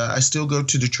 but I still go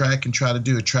to the track and try to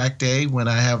do a track day when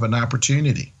I have an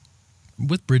opportunity.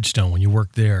 With Bridgestone, when you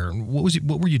worked there,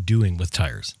 what were you doing with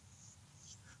tires?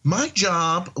 My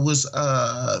job was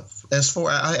I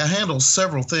handle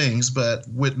several things, but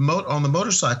on the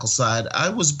motorcycle side, I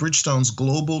was Bridgestone's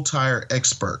global tire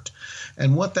expert.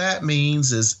 And what that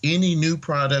means is any new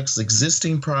products,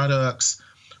 existing products,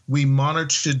 we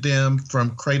monitored them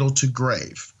from cradle to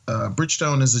grave.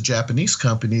 Bridgestone is a Japanese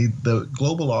company. The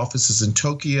global office is in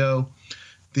Tokyo.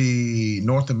 The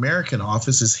North American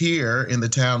office is here in the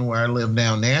town where I live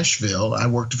now, Nashville. I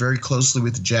worked very closely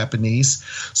with the Japanese.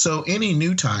 So any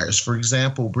new tires, for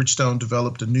example, Bridgestone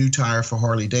developed a new tire for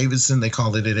Harley Davidson. They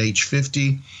called it an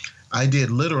H50. I did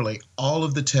literally all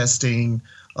of the testing,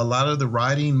 a lot of the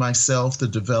riding myself, the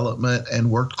development,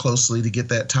 and worked closely to get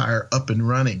that tire up and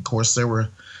running. Of course, there were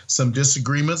some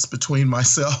disagreements between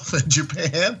myself and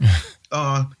Japan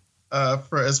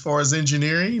for as far as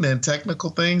engineering and technical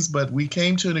things, but we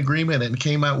came to an agreement and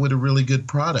came out with a really good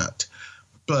product.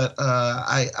 But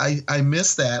I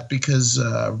miss that because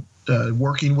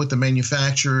working with the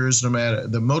manufacturers, no matter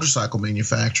the motorcycle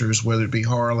manufacturers, whether it be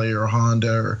Harley or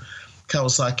Honda or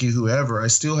Kawasaki, whoever, I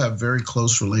still have very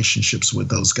close relationships with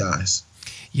those guys.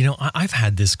 You know, I've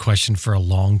had this question for a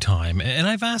long time, and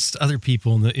I've asked other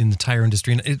people in the tire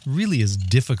industry, and it really is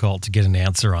difficult to get an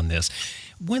answer on this.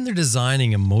 When they're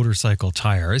designing a motorcycle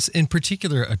tire, in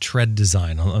particular a tread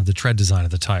design, of the tread design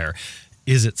of the tire,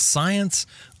 is it science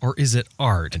or is it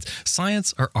art?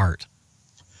 Science or art?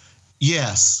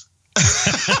 Yes.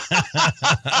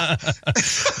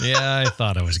 Yeah, I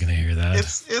thought I was going to hear that.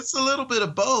 It's a little bit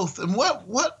of both. And what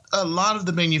a lot of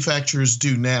the manufacturers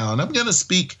do now, and I'm going to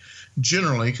speak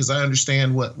generally because I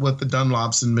understand what the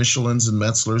Dunlops and Michelins and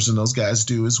Metzlers and those guys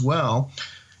do as well,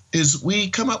 is we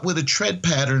come up with a tread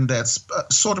pattern that's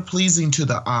sort of pleasing to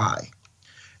the eye.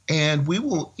 And we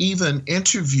will even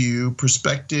interview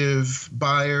prospective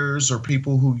buyers or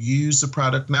people who use the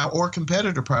product now or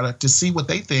competitor product to see what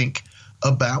they think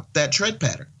about that tread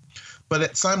pattern.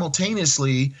 But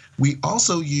simultaneously, we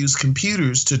also use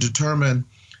computers to determine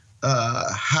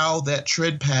how that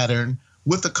tread pattern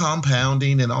with the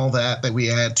compounding and all that we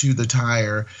add to the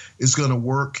tire is going to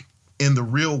work in the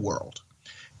real world.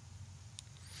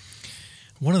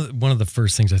 One of the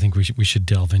first things I think we should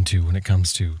delve into when it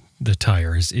comes to the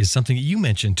tire is something that you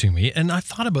mentioned to me, and I've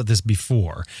thought about this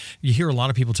before. You hear a lot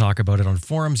of people talk about it on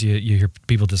forums. You hear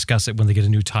people discuss it when they get a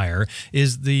new tire.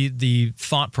 Is the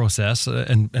thought process,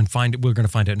 and we're going to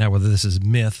find out now whether this is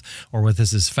myth or whether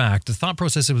this is fact. The thought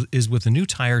process is with a new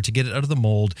tire, to get it out of the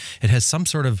mold, it has some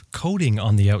sort of coating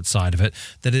on the outside of it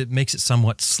that it makes it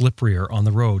somewhat slipperier on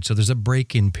the road. So there's a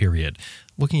break-in period.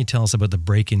 What can you tell us about the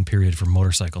break-in period for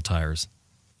motorcycle tires?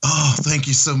 Oh, thank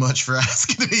you so much for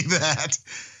asking me that.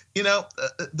 You know,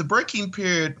 the break-in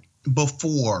period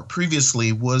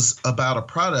previously was about a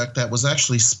product that was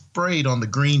actually sprayed on the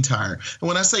green tire. And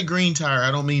when I say green tire, I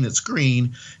don't mean it's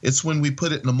green. It's when we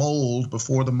put it in the mold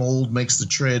before the mold makes the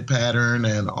tread pattern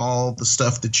and all the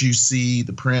stuff that you see,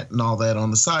 the print and all that on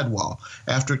the sidewall.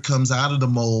 After it comes out of the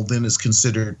mold, then it's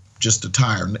considered just a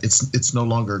tire. It's no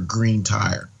longer a green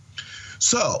tire.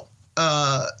 So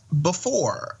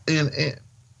before,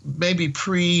 maybe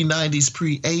pre-90s,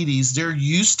 pre-80s, there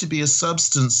used to be a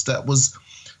substance that was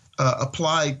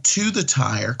applied to the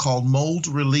tire called mold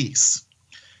release.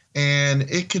 And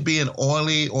it could be an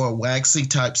oily or a waxy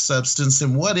type substance.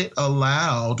 And what it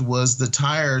allowed was the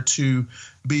tire to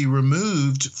be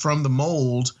removed from the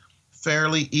mold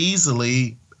fairly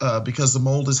easily because the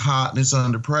mold is hot and it's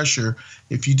under pressure.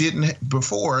 If you didn't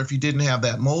have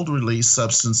that mold release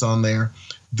substance on there,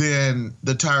 then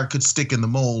the tire could stick in the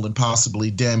mold and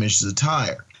possibly damage the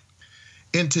tire.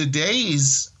 In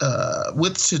today's,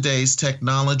 with today's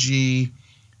technology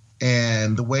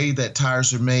and the way that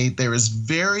tires are made, there is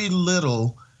very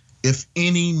little, if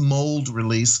any, mold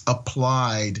release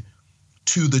applied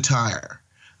to the tire.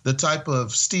 The type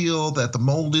of steel that the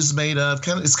mold is made of,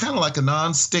 it's kind of like a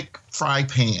non-stick fry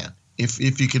pan, if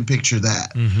you can picture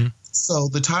that. Mm-hmm. So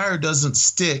the tire doesn't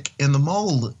stick in the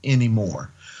mold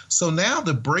anymore. So now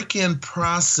the break-in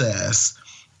process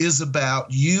is about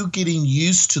you getting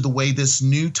used to the way this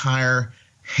new tire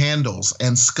handles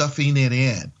and scuffing it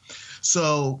in.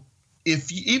 So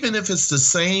even if it's the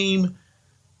same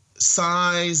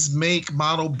size, make,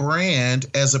 model, brand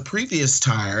as a previous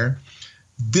tire,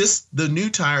 the new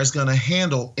tire is going to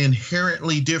handle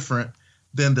inherently different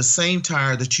than the same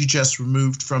tire that you just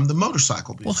removed from the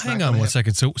motorcycle. Well, hang on one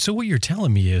second. So what you're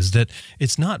telling me is that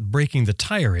it's not breaking the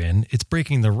tire in, it's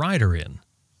breaking the rider in.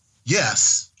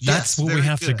 Yes. That's what we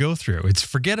have to go through. It's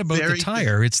forget about the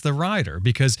tire, it's the rider,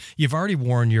 because you've already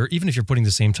worn even if you're putting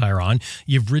the same tire on,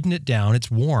 you've ridden it down,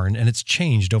 it's worn, and it's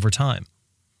changed over time.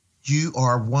 You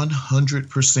are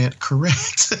 100%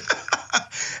 correct.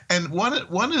 And one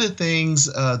of the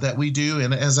things that we do,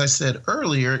 and as I said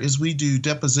earlier, is we do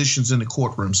depositions in the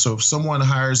courtroom. So if someone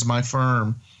hires my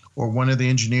firm or one of the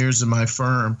engineers in my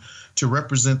firm to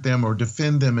represent them or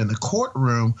defend them in the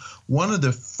courtroom, one of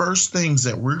the first things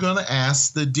that we're going to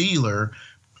ask the dealer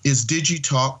is, did you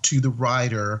talk to the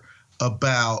rider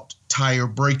about tire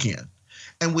break-in?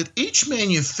 And with each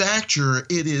manufacturer,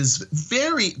 it is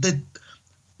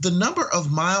the number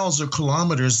of miles or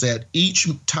kilometers that each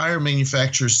tire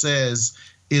manufacturer says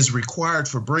is required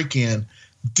for break-in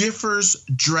differs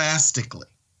drastically.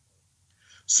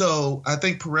 So I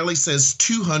think Pirelli says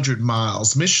 200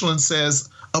 miles. Michelin says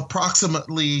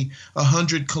approximately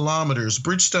 100 kilometers.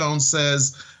 Bridgestone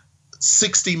says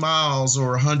 60 miles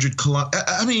or 100 kilometers.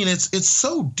 I mean, it's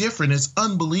so different. It's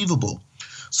unbelievable.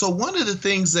 So one of the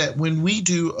things that when we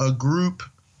do a group,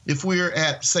 if we're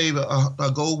at, say, a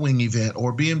Goldwing event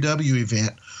or BMW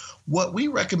event, what we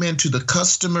recommend to the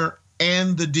customer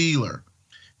and the dealer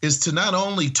is to not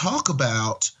only talk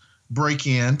about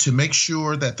break-in to make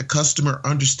sure that the customer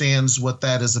understands what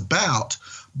that is about,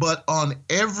 but on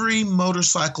every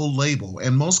motorcycle label,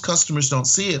 and most customers don't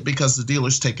see it because the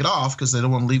dealers take it off because they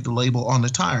don't want to leave the label on the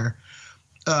tire.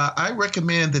 I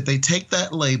recommend that they take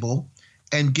that label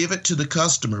and give it to the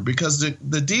customer, because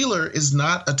the dealer is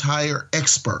not a tire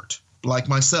expert like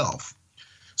myself.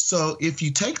 So if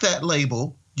you take that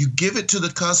label, you give it to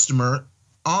the customer,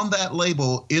 on that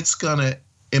label, it's going to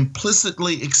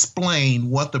implicitly explain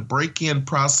what the break-in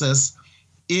process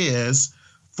is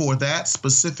for that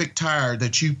specific tire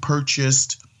that you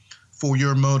purchased for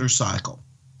your motorcycle.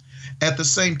 At the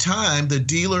same time, the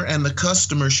dealer and the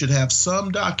customer should have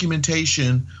some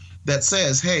documentation that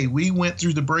says, hey, we went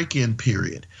through the break-in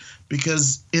period,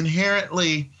 because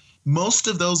inherently most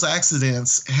of those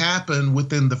accidents happen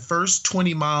within the first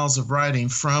 20 miles of riding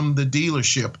from the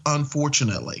dealership,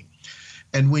 unfortunately.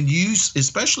 And when you,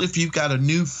 especially if you've got a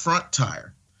new front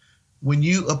tire, when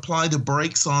you apply the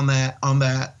brakes on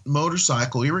that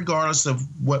motorcycle, regardless of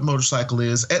what motorcycle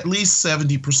is, at least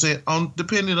 70%,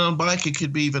 depending on bike, it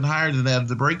could be even higher than that,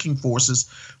 the braking forces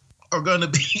are going to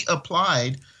be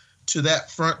applied to that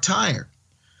front tire.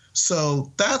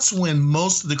 So that's when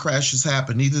most of the crashes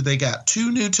happen. Either they got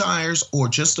two new tires or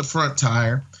just a front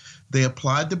tire, they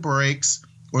applied the brakes,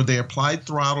 or they applied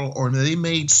throttle, or they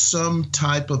made some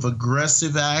type of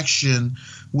aggressive action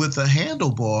with the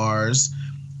handlebars.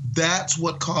 That's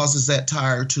what causes that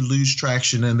tire to lose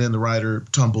traction, and then the rider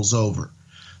tumbles over.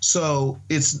 So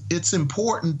it's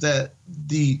important that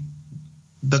the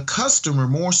customer,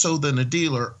 more so than the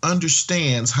dealer,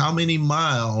 understands how many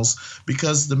miles,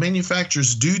 because the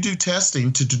manufacturers do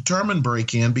testing to determine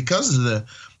break-in because of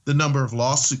the number of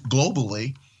lawsuits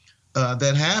globally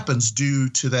that happens due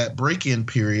to that break-in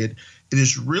period. It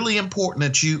is really important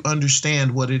that you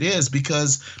understand what it is,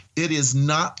 because it is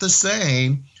not the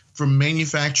same from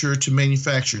manufacturer to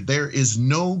manufacturer. There is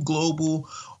no global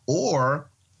or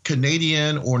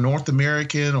Canadian or North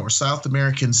American or South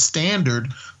American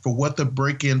standard for what the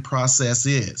break-in process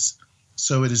is.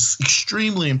 So it is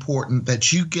extremely important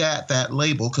that you get that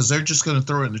label, because they're just going to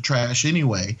throw it in the trash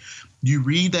anyway. You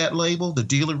read that label, the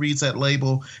dealer reads that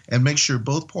label, and make sure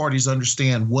both parties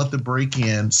understand what the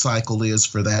break-in cycle is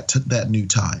for that new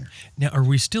tire. Now, are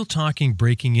we still talking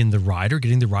breaking in the rider,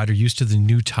 getting the rider used to the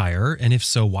new tire? And if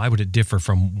so, why would it differ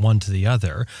from one to the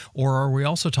other? Or are we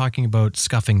also talking about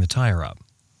scuffing the tire up?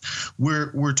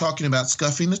 We're talking about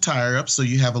scuffing the tire up so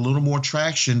you have a little more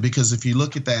traction, because if you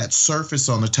look at that surface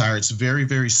on the tire, it's very,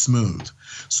 very smooth.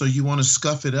 So you want to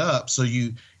scuff it up so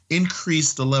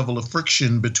increase the level of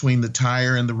friction between the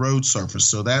tire and the road surface.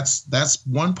 So that's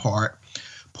one part.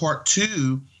 Part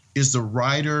two is the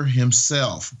rider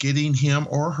himself, getting him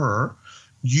or her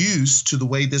used to the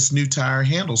way this new tire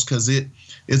handles, because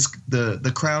it's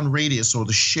the crown radius or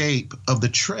the shape of the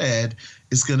tread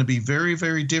is going to be very,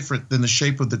 very different than the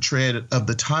shape of the tread of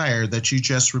the tire that you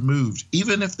just removed.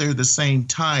 Even if they're the same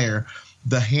tire,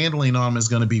 the handling on them is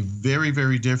going to be very,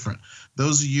 very different.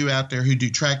 Those of you out there who do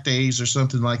track days or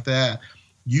something like that,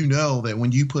 you know that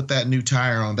when you put that new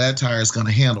tire on, that tire is going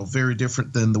to handle very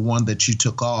different than the one that you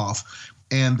took off.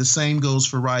 And the same goes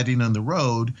for riding on the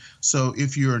road. So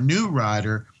if you're a new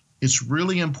rider, it's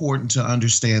really important to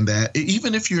understand that.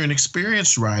 Even if you're an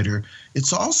experienced rider,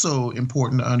 it's also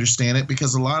important to understand it,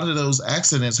 because a lot of those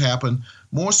accidents happen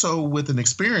more so with an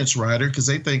experienced rider because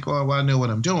they think, oh, well, I know what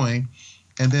I'm doing,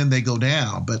 and then they go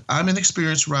down. But I'm an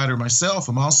experienced rider myself.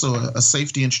 I'm also a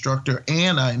safety instructor,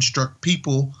 and I instruct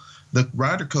people, the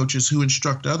rider coaches who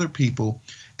instruct other people,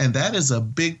 and that is a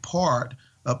big part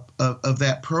of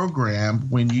that program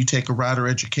when you take a rider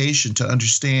education, to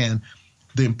understand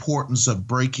the importance of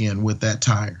break-in with that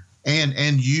tire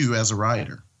and you as a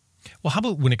rider. Well, how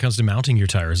about when it comes to mounting your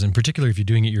tires, in particular if you're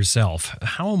doing it yourself?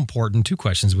 How important, two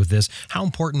questions with this, how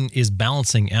important is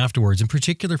balancing afterwards, in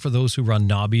particular for those who run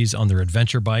knobbies on their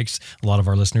adventure bikes? A lot of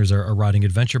our listeners are riding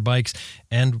adventure bikes.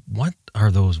 And what are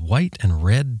those white and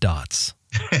red dots?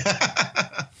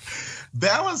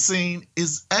 Balancing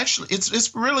is actually,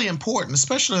 it's really important,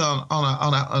 especially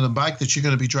on a bike that you're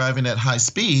going to be driving at high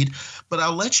speed. But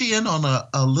I'll let you in on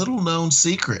a little known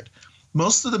secret.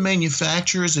 Most of the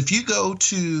manufacturers, if you go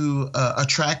to a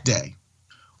track day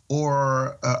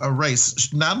or a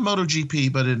race, not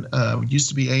MotoGP, but it used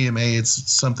to be AMA,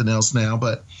 it's something else now,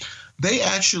 but they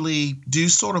actually do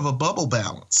sort of a bubble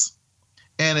balance.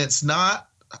 And it's not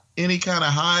any kind of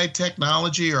high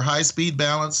technology or high speed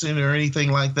balancing or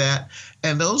anything like that.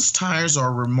 And those tires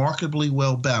are remarkably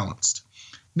well balanced.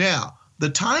 Now, the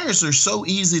tires are so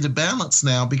easy to balance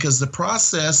now because the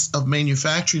process of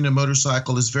manufacturing a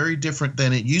motorcycle is very different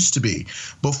than it used to be.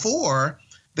 Before,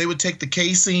 they would take the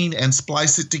casing and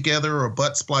splice it together or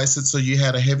butt splice it so you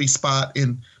had a heavy spot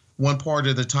in one part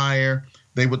of the tire.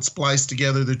 They would splice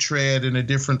together the tread in a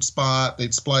different spot.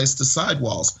 They'd splice the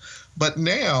sidewalls. But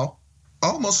now,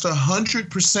 almost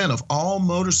 100% of all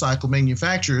motorcycle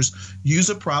manufacturers use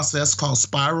a process called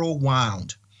spiral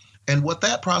wound. And what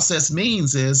that process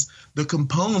means is the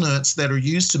components that are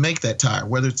used to make that tire,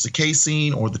 whether it's the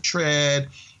casing or the tread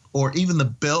or even the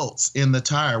belts in the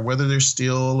tire, whether they're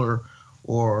steel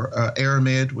or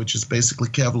aramid, which is basically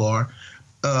Kevlar,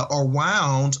 are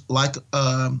wound like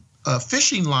a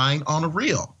fishing line on a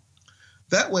reel.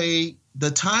 That way,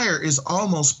 the tire is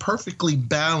almost perfectly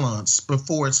balanced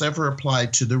before it's ever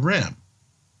applied to the rim.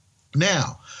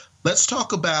 Now, let's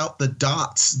talk about the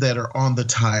dots that are on the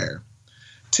tire.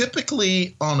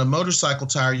 Typically, on a motorcycle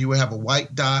tire, you will have a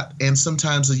white dot and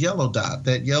sometimes a yellow dot.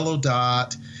 That yellow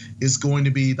dot is going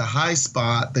to be the high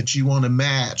spot that you want to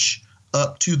match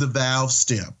up to the valve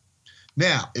stem.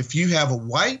 Now, if you have a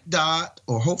white dot,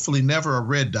 or hopefully never a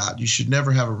red dot, you should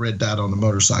never have a red dot on a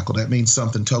motorcycle. That means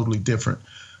something totally different.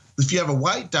 If you have a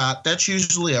white dot, that's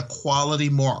usually a quality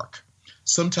mark.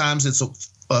 Sometimes it's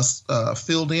a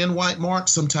filled-in white mark.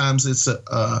 Sometimes it's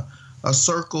a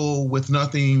circle with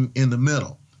nothing in the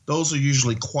middle. Those are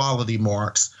usually quality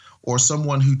marks, or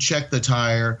someone who checked the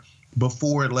tire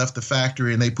before it left the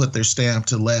factory and they put their stamp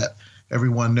to let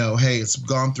everyone know, hey, it's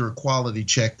gone through a quality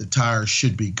check. The tire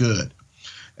should be good.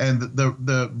 And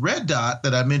the red dot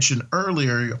that I mentioned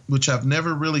earlier, which I've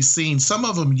never really seen, some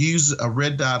of them use a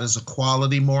red dot as a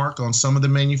quality mark on some of the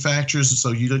manufacturers,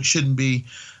 so you shouldn't be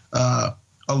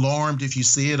alarmed if you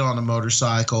see it on a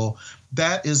motorcycle.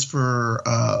 That is for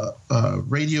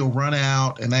radio run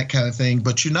out and that kind of thing,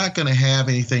 but you're not going to have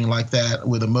anything like that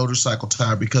with a motorcycle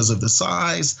tire because of the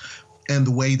size and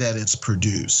the way that it's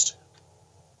produced.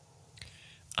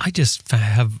 I just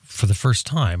have, for the first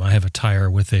time, I have a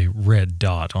tire with a red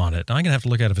dot on it. I'm going to have to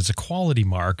look at it if it's a quality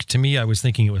mark. To me, I was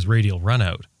thinking it was radial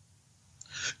runout.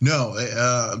 No,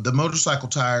 the motorcycle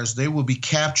tires, they will be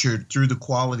captured through the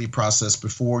quality process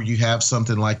before you have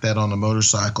something like that on a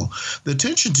motorcycle. The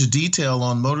attention to detail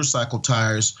on motorcycle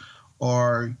tires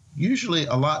are usually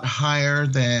a lot higher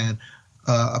than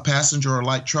a passenger or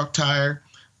light truck tire.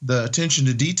 The attention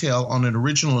to detail on an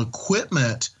original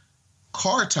equipment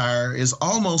car tire is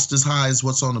almost as high as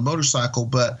what's on a motorcycle,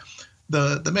 but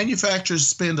the manufacturers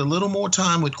spend a little more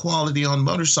time with quality on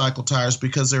motorcycle tires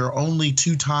because there are only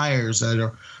two tires that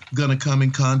are going to come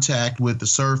in contact with the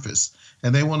surface.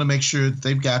 And they want to make sure that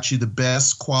they've got you the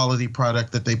best quality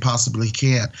product that they possibly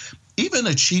can. even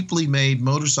a cheaply made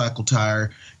motorcycle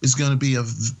tire is going to be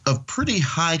of pretty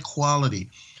high quality.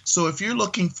 So if you're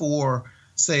looking for,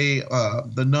 say,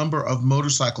 the number of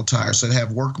motorcycle tires that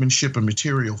have workmanship and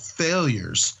material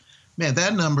failures, man,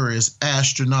 that number is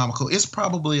astronomical. It's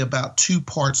probably about 2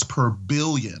 parts per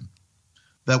billion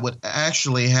that would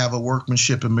actually have a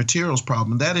workmanship and materials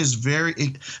problem. That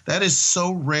is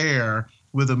so rare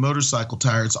with a motorcycle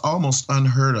tire. It's almost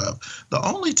unheard of. The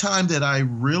only time that I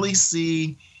really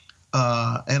see,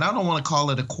 and I don't want to call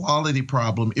it a quality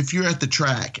problem, if you're at the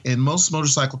track, and most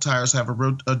motorcycle tires have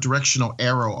a directional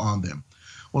arrow on them.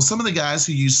 Well, some of the guys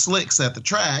who use slicks at the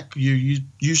track, you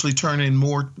usually turn in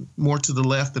more to the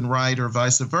left than right or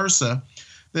vice versa.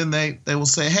 Then they will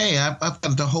say, hey, I've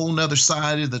got a whole nother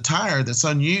side of the tire that's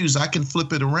unused. I can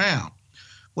flip it around.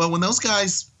 Well, when those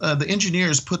guys, the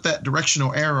engineers, put that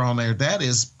directional arrow on there, that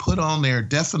is put on there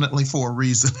definitely for a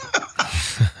reason.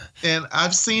 And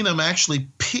I've seen them actually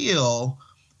peel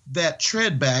that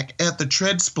tread back at the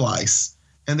tread splice,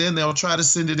 and then they'll try to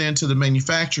send it into the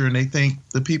manufacturer, and they think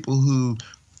the people who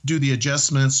do the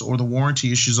adjustments or the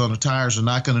warranty issues on the tires are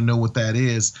not going to know what that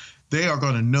is. They are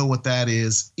going to know what that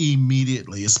is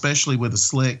immediately, especially with a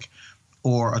slick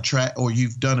or or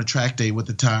you've done a track day with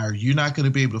the tire. You're not going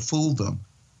to be able to fool them.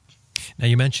 Now,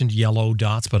 you mentioned yellow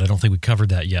dots, but I don't think we covered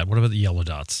that yet. What about the yellow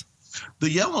dots? The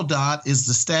yellow dot is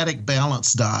the static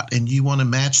balance dot, and you want to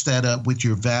match that up with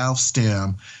your valve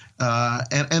stem.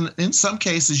 And in some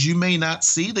cases, you may not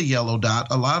see the yellow dot.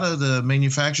 A lot of the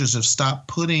manufacturers have stopped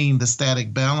putting the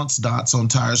static balance dots on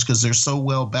tires because they're so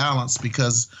well balanced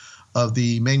because of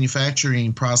the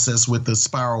manufacturing process with the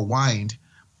spiral wind.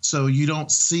 So you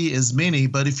don't see as many,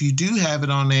 but if you do have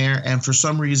it on there and for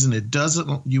some reason it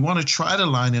doesn't, you want to try to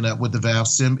line it up with the valve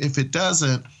stem. If it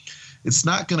doesn't, it's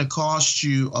not going to cost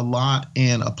you a lot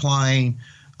in applying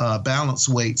balance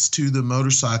weights to the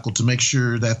motorcycle to make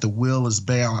sure that the wheel is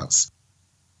balanced.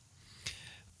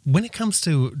 When it comes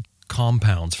to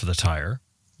compounds for the tire,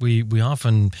 we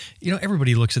often,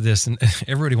 everybody looks at this and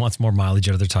everybody wants more mileage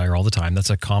out of their tire all the time.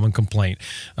 That's a common complaint.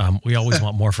 We always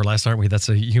want more for less, aren't we? That's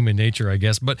a human nature, I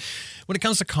guess. But when it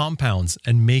comes to compounds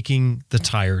and making the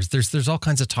tires, there's all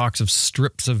kinds of talks of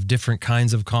strips of different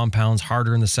kinds of compounds,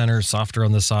 harder in the center, softer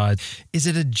on the side. Is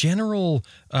it a general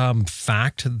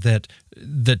fact that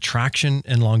traction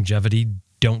and longevity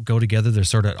don't go together? They're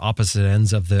sort of opposite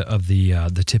ends of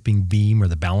the tipping beam or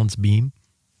the balance beam?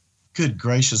 Good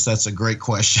gracious, that's a great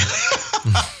question.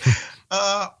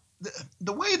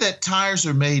 The way that tires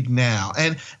are made now,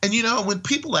 and when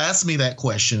people ask me that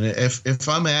question, if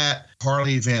I'm at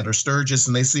Harley event or Sturgis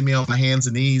and they see me on my hands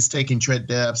and knees taking tread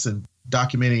depths and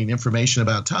documenting information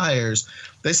about tires,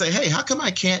 they say, hey, how come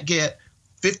I can't get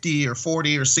 50 or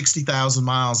 40 or 60,000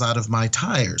 miles out of my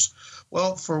tires?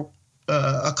 Well, for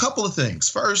a couple of things.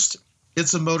 First,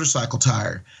 it's a motorcycle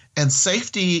tire, and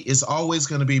safety is always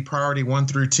going to be priority 1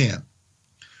 through 10.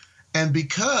 And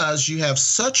because you have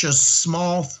such a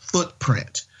small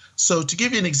footprint, so to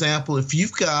give you an example, if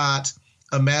you've got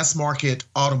a mass market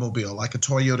automobile like a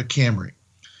Toyota Camry,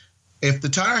 if the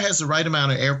tire has the right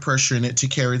amount of air pressure in it to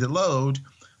carry the load,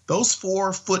 those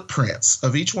 4 footprints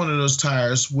of each one of those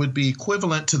tires would be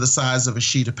equivalent to the size of a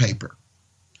sheet of paper.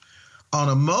 On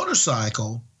a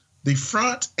motorcycle, the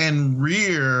front and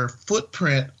rear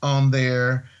footprint on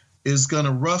there is going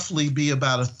to roughly be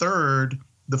about a third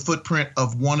the footprint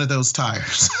of one of those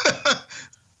tires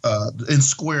in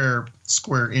square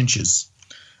inches.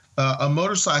 A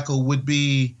motorcycle would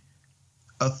be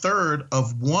a third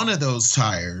of one of those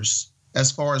tires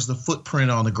as far as the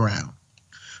footprint on the ground.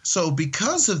 So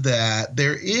because of that,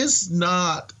 there is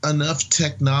not enough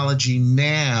technology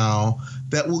now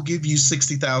that will give you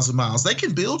 60,000 miles. They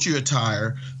can build you a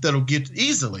tire that'll give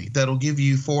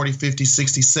you 40, 50,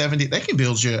 60, 70. They can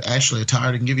build you actually a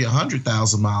tire that can give you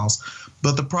 100,000 miles.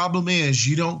 But the problem is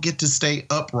you don't get to stay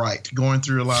upright going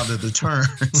through a lot of the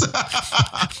turns.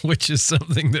 Which is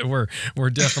something that we're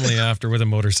definitely after with a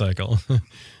motorcycle.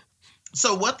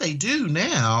 So what they do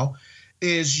now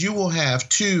is you will have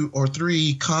 2 or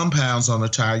 3 compounds on the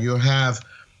tire. You'll have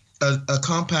a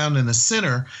compound in the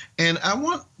center. And I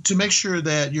want to make sure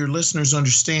that your listeners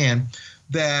understand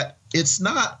that it's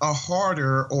not a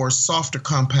harder or softer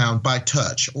compound by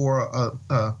touch or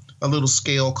a little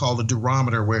scale called a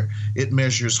durometer where it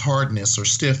measures hardness or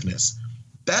stiffness.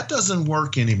 That doesn't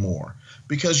work anymore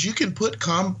because you can put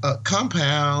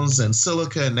compounds and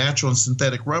silica and natural and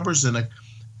synthetic rubbers in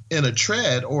a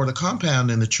tread or the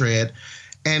compound in the tread,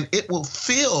 and it will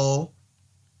feel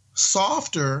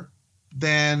softer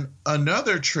than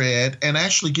another tread and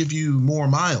actually give you more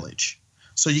mileage.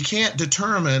 So you can't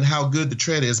determine how good the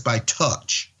tread is by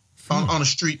touch on a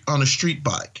street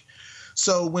bike.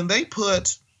 So when they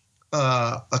put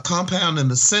a compound in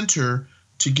the center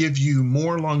to give you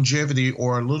more longevity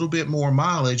or a little bit more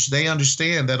mileage, they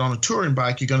understand that on a touring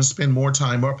bike, you're going to spend more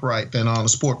time upright than on a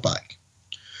sport bike.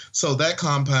 So that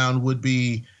compound would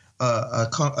be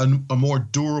a more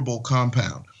durable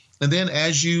compound. And then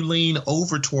as you lean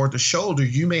over toward the shoulder,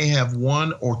 you may have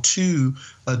one or two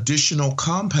additional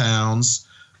compounds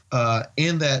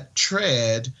in that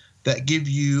tread that give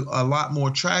you a lot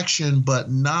more traction, but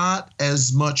not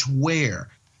as much wear.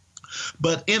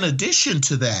 But in addition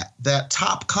to that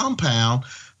top compound,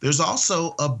 there's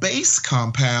also a base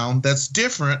compound that's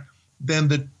different than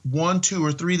the 1, 2,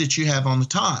 or 3 that you have on the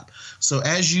top. So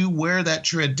as you wear that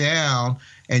tread down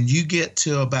and you get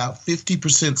to about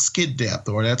 50% skid depth,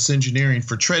 or that's engineering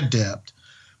for tread depth,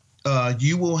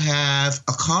 you will have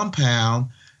a compound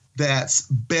that's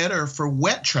better for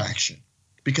wet traction.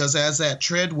 Because as that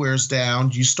tread wears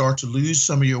down, you start to lose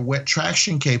some of your wet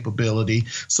traction capability.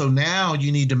 So now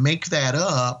you need to make that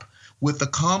up with the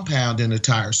compound in the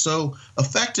tire. So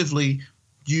effectively,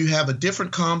 you have a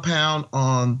different compound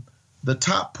on the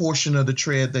top portion of the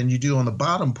tread than you do on the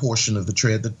bottom portion of the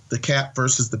tread, the cap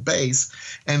versus the base.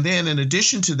 And then in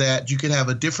addition to that, you could have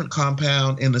a different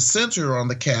compound in the center on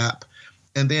the cap.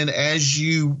 And then as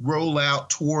you roll out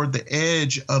toward the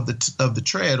edge of the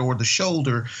tread or the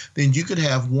shoulder, then you could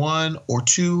have 1 or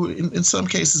 2, in some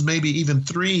cases maybe even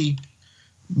 3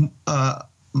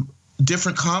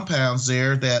 different compounds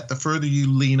there, that the further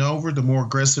you lean over, the more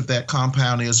aggressive that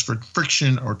compound is for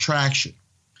friction or traction.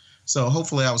 So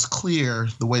hopefully I was clear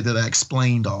the way that I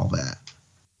explained all that.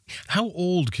 How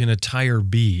old can a tire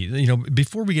be? You know,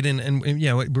 before we get in, and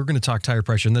yeah, we're going to talk tire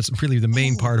pressure, and that's really the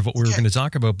main part of what we were going to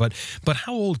talk about. But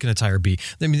how old can a tire be?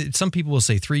 I mean, some people will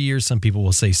say 3 years, some people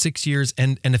will say 6 years,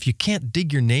 and if you can't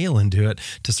dig your nail into it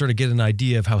to sort of get an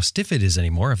idea of how stiff it is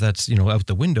anymore, if that's, you know, out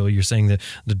the window, you're saying that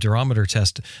the durometer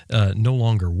test no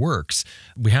longer works.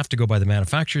 We have to go by the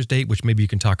manufacturer's date, which maybe you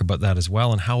can talk about that as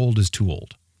well. And how old is too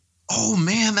old? Oh,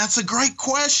 man, that's a great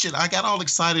question. I got all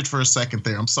excited for a second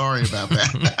there. I'm sorry about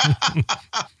that.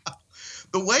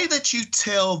 The way that you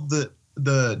tell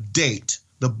the date,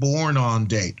 the born-on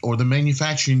date or the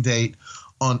manufacturing date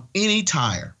on any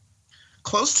tire,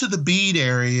 close to the bead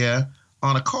area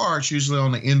on a car, it's usually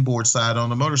on the inboard side.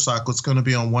 On a motorcycle, it's going to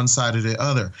be on one side or the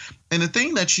other. And the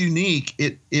thing that's unique,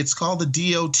 it's called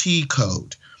the DOT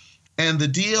code. And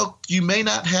you may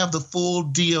not have the full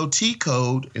DOT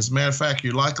code. As a matter of fact,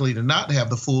 you're likely to not have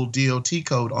the full DOT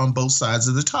code on both sides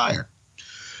of the tire.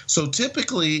 So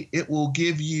typically, it will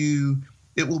be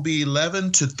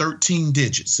 11 to 13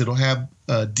 digits. It'll have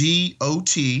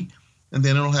DOT, and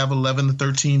then it'll have 11 to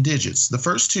 13 digits. The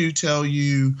first two tell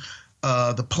you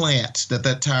the plant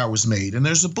that tire was made. And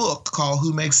there's a book called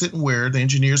Who Makes It and Where. The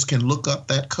engineers can look up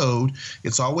that code.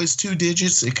 It's always 2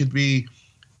 digits. It could be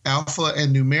alpha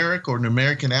and numeric, or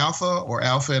numeric and alpha, or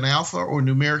alpha and alpha, or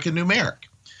numeric and numeric.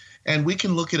 And we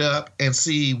can look it up and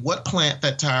see what plant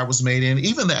that tire was made in,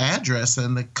 even the address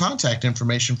and the contact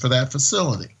information for that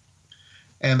facility.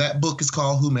 And that book is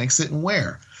called Who Makes It and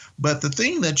Where. But the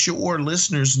thing that your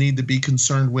listeners need to be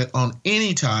concerned with on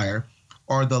any tire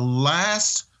are the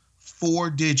last 4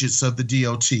 digits of the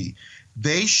DOT.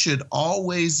 They should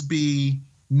always be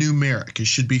numeric. It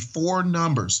should be 4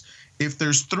 numbers. If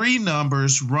there's 3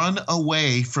 numbers, run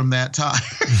away from that tire.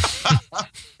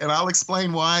 And I'll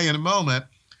explain why in a moment.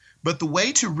 But the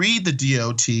way to read the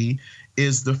DOT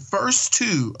is the first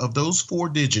 2 of those 4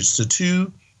 digits, the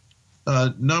 2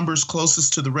 numbers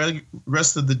closest to the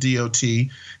rest of the DOT,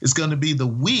 is going to be the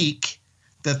week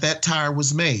that tire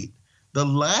was made. The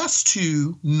last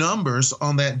 2 numbers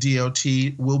on that DOT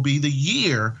will be the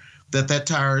year that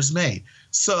tire is made.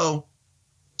 So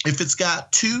if it's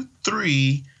got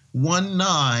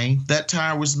 2319, that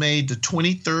tire was made the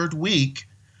 23rd week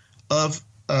of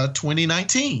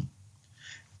 2019.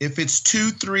 If it's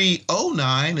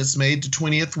 2309, it's made the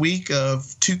 20th week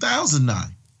of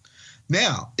 2009.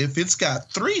 Now, if it's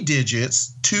got 3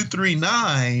 digits,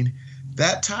 239,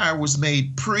 that tire was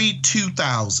made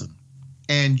pre-2000.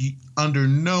 And under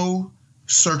no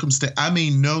circumstance,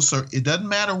 it doesn't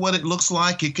matter what it looks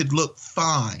like, it could look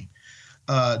fine.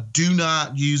 Do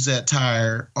not use that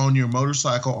tire on your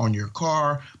motorcycle, on your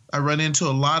car. I run into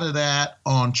a lot of that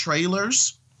on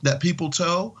trailers that people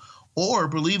tow, or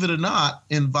believe it or not,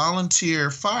 in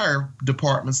volunteer fire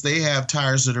departments, they have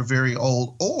tires that are very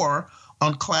old, or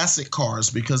on classic cars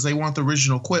because they want the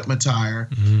original equipment tire,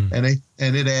 and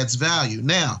it adds value.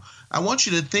 Now, I want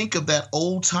you to think of that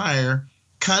old tire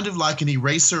kind of like an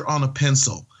eraser on a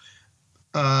pencil.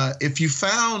 if you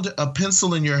found a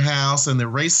pencil in your house and the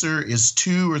eraser is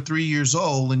 2 or 3 years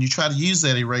old and you try to use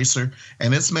that eraser,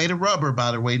 and it's made of rubber,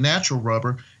 by the way, natural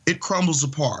rubber, it crumbles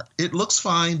apart. It looks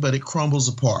fine, but it crumbles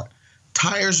apart.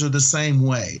 Tires are the same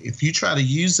way. If you try to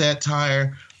use that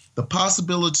tire, the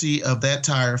possibility of that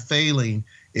tire failing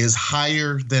is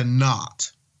higher than not.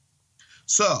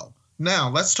 So now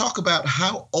let's talk about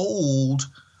how old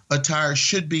a tire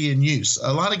should be in use.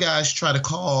 A lot of guys try to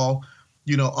call,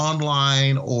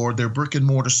 online or their brick and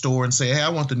mortar store and say, hey, I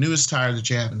want the newest tire that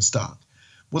you have in stock.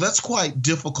 Well, that's quite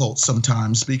difficult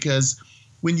sometimes because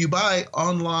when you buy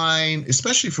online,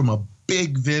 especially from a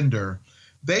big vendor,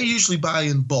 they usually buy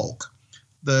in bulk.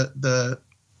 The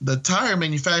tire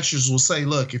manufacturers will say,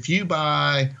 look, if you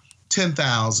buy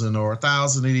 10,000 or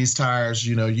 1,000 of these tires,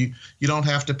 you don't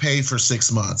have to pay for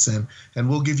 6 months, and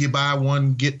we'll give you buy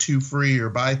one, get two free, or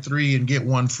buy three and get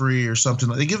one free or something.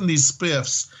 They give them these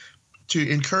spiffs to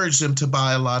encourage them to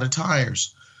buy a lot of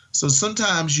tires. So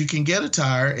sometimes you can get a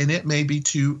tire and it may be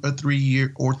 2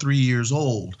 or 3 years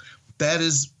old. That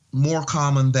is more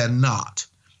common than not.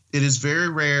 It is very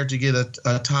rare to get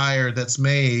a tire that's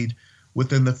made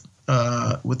within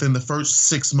the first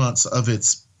 6 months of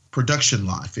its production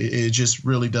life. It just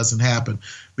really doesn't happen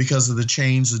because of the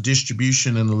chains of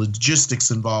distribution and the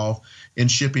logistics involved in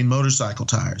shipping motorcycle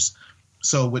tires.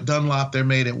 So with Dunlop, they're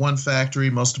made at one factory.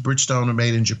 Most of Bridgestone are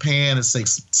made in Japan. It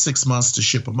takes 6 months to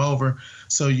ship them over.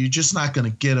 So you're just not going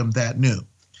to get them that new.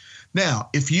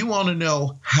 Now, if you want to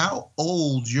know how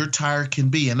old your tire can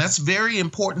be, and that's very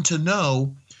important to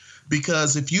know,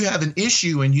 because if you have an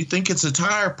issue and you think it's a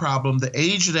tire problem, the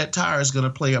age of that tire is going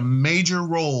to play a major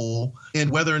role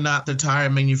in whether or not the tire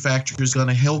manufacturer is going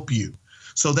to help you.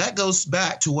 So that goes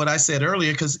back to what I said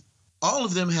earlier, because all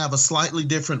of them have a slightly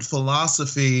different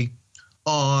philosophy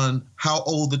on how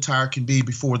old the tire can be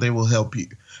before they will help you.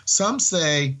 Some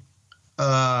say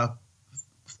 4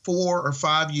 or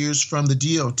 5 years from the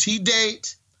DOT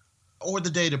date or the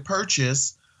date of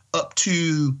purchase up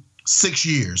to 6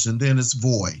 years, and then it's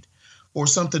void or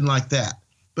something like that.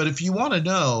 But if you want to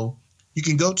know, you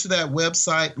can go to that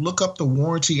website, look up the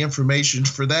warranty information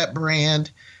for that brand,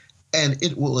 and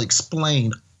it will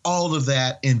explain all of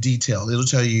that in detail. It'll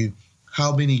tell you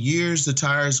how many years the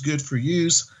tire is good for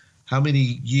use, how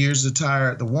many years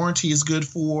the warranty is good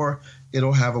for.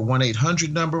 It'll have a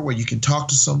 1-800 number where you can talk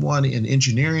to someone in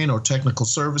engineering or technical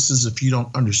services if you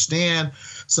don't understand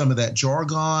some of that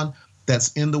jargon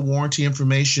that's in the warranty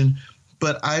information.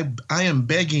 But I am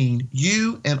begging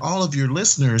you and all of your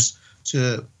listeners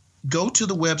to go to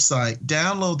the website,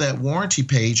 download that warranty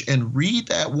page, and read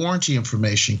that warranty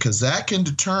information, because that can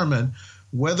determine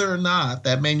whether or not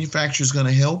that manufacturer is going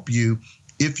to help you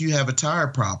if you have a tire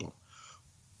problem.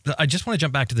 I just want to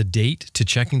jump back to the date, to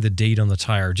checking the date on the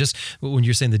tire. Just when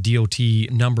you're saying the DOT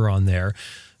number on there,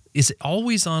 is it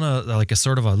always on a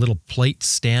sort of a little plate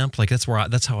stamp? Like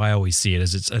that's how I always see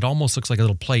it. It almost looks like a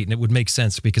little plate, and it would make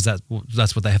sense because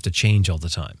that's what they have to change all the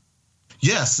time.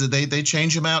 Yes, they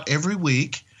change them out every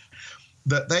week.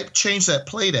 They change that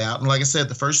plate out, and like I said,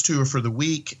 the first 2 are for the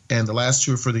week, and the last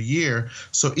 2 are for the year.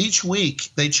 So each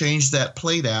week they change that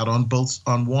plate out on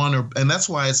one, and that's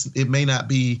why it may not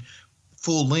be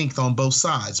full length on both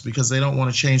sides, because they don't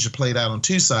want to change the plate out on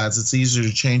 2 sides. It's easier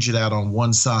to change it out on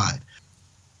one side.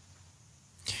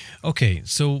 Okay,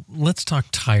 so let's talk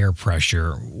tire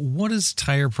pressure. What is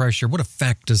tire pressure? What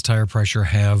effect does tire pressure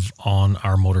have on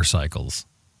our motorcycles?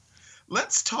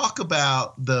 Let's talk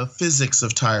about the physics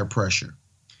of tire pressure.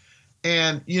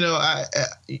 And,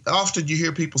 often you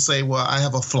hear people say, well, I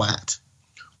have a flat,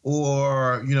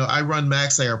 or, I run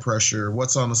max air pressure.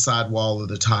 What's on the sidewall of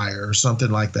the tire, or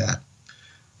something like that.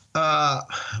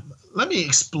 Let me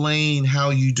explain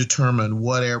how you determine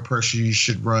what air pressure you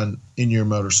should run in your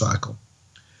motorcycle.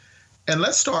 And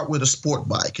let's start with a sport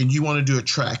bike, and you want to do a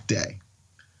track day.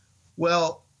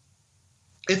 Well,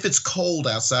 if it's cold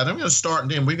outside, I'm going to start,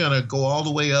 and then we're going to go all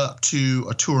the way up to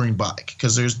a touring bike,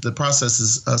 because the process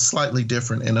is slightly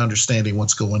different in understanding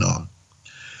what's going on.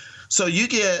 So you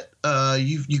get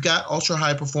you got ultra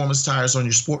high performance tires on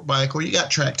your sport bike, or you got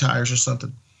track tires or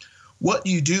something. What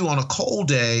you do on a cold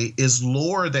day is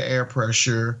lower the air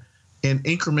pressure in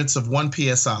increments of 1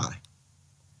 psi.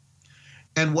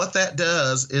 And what that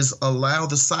does is allow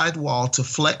the sidewall to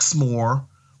flex more,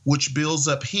 which builds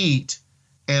up heat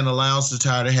and allows the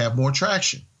tire to have more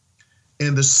traction.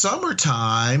 In the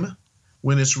summertime,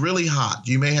 when it's really hot,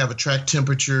 you may have a track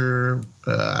temperature.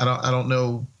 I don't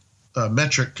know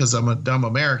metric because I'm a dumb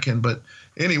American, but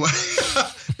anyway,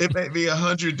 it may be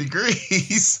 100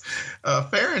 degrees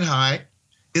Fahrenheit.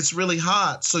 It's really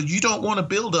hot, so you don't want to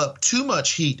build up too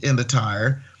much heat in the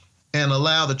tire. and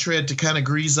allow the tread to kind of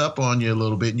grease up on you a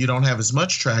little bit, and you don't have as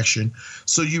much traction.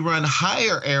 So you run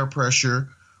higher air pressure,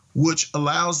 which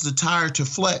allows the tire to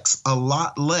flex a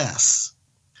lot less.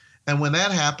 And when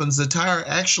that happens, the tire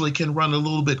actually can run a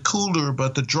little bit cooler,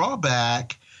 but the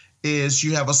drawback is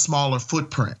you have a smaller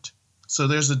footprint. So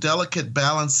there's a delicate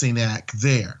balancing act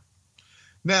there.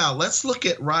 Now, let's look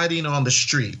at riding on the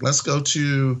street. Let's go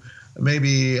to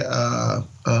maybe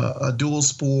a dual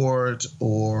sport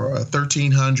or a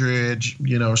 1300,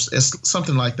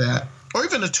 something like that, or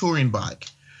even a touring bike.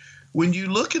 When you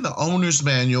look in the owner's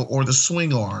manual or the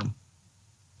swing arm,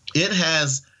 it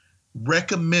has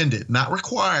recommended, not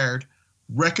required,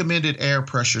 recommended air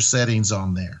pressure settings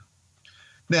on there.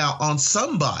 Now, on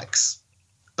some bikes,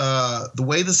 the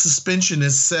way the suspension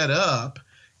is set up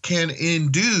can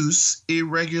induce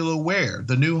irregular wear.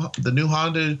 The new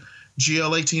Honda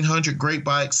GL 1800, great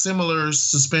bike, similar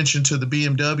suspension to the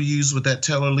BMWs with that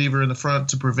teller lever in the front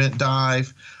to prevent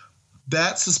dive.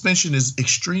 That suspension is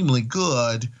extremely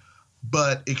good,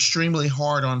 but extremely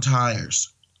hard on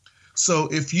tires. So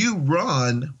if you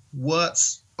run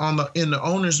what's in the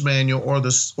owner's manual or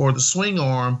the swing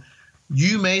arm,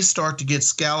 you may start to get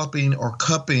scalloping or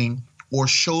cupping or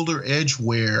shoulder edge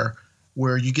wear,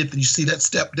 where you see that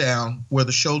step down where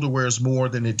the shoulder wears more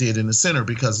than it did in the center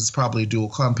because it's probably a dual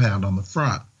compound on the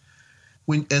front.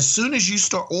 As soon as you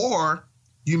start, or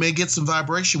you may get some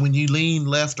vibration when you lean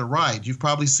left or right. You've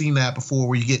probably seen that before,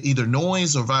 where you get either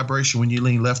noise or vibration when you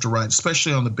lean left or right,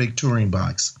 especially on the big touring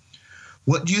bikes.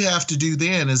 What you have to do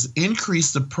then is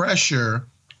increase the pressure,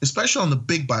 especially on the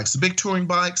big bikes. The big touring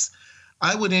bikes,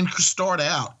 I would start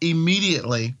out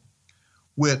immediately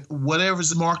with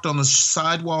whatever's marked on the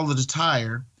sidewall of the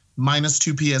tire minus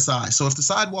 2 psi. So if the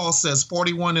sidewall says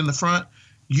 41 in the front,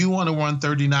 you want to run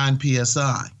 39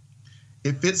 psi.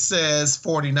 If it says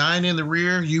 49 in the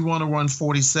rear, you want to run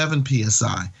 47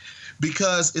 psi,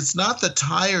 because it's not the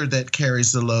tire that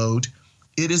carries the load.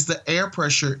 It is the air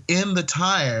pressure in the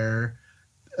tire.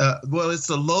 It's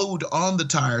the load on the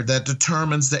tire that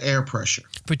determines the air pressure.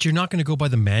 But you're not going to go by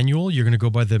the manual. You're going to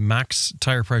go by the max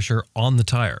tire pressure on the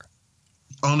tire.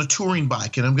 On a touring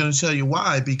bike, and I'm going to tell you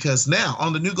why. Because now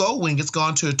on the new Goldwing, it's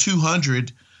gone to a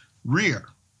 200 rear,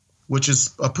 which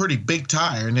is a pretty big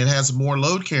tire, and it has more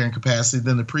load carrying capacity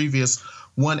than the previous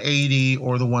 180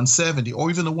 or the 170 or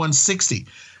even the 160.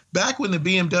 Back when the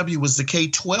BMW was the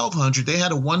K1200, they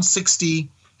had a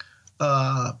 160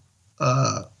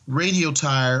 radial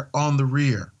tire on the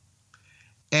rear.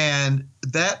 And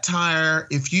that tire,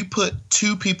 if you put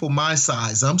two people my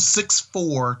size, I'm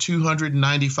 6'4",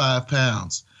 295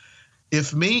 pounds.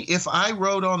 If I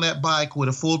rode on that bike with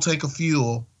a full tank of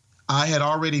fuel, I had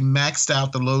already maxed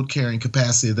out the load carrying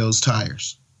capacity of those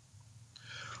tires.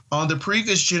 On the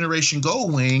previous generation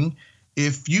Goldwing,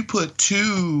 if you put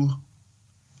two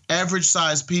average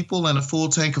sized people and a full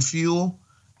tank of fuel,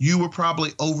 you were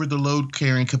probably over the load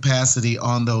carrying capacity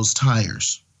on those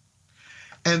tires.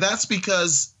 And that's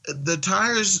because the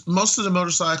tires, most of the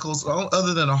motorcycles,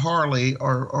 other than a Harley,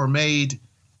 are made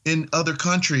in other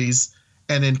countries.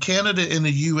 And in Canada and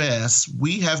the U.S.,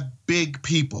 we have big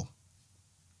people.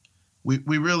 We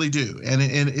really do. And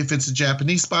if it's a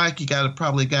Japanese bike, you got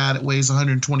probably a guy that weighs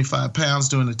 125 pounds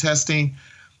doing the testing.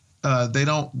 They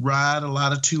don't ride a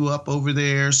lot of two-up over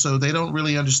there, so they don't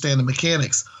really understand the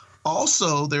mechanics.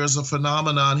 Also, there's a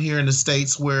phenomenon here in the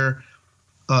States where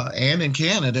and in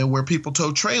Canada where people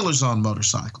tow trailers on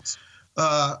motorcycles.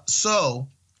 So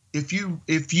if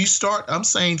you start, I'm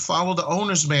saying follow the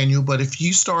owner's manual, but if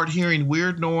you start hearing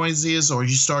weird noises or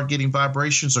you start getting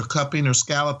vibrations or cupping or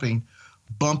scalloping,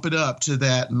 bump it up to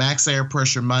that max air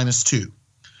pressure -2,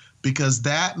 because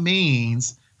that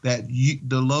means that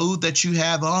the load that you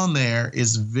have on there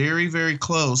is very, very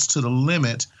close to the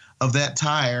limit of that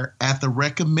tire at the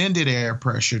recommended air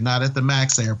pressure, not at the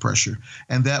max air pressure,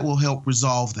 and that will help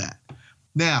resolve that.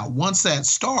 Now, once that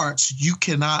starts, you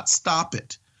cannot stop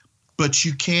it, but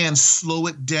you can slow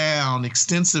it down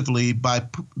extensively by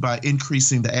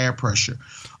increasing the air pressure.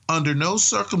 Under no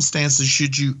circumstances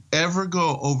should you ever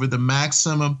go over the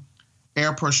maximum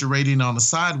air pressure rating on the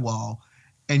sidewall,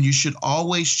 and you should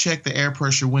always check the air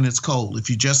pressure when it's cold. If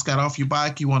you just got off your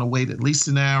bike, you want to wait at least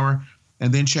an hour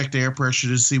and then check the air pressure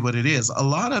to see what it is. A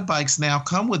lot of bikes now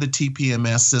come with a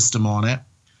TPMS system on it.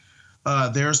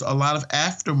 There's a lot of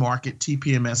aftermarket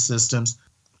TPMS systems.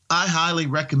 I highly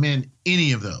recommend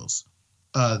any of those.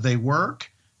 They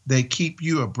work. They keep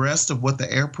you abreast of what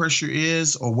the air pressure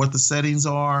is or what the settings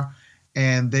are,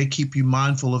 and they keep you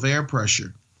mindful of air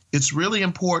pressure. It's really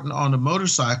important on a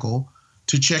motorcycle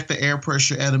to check the air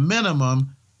pressure at a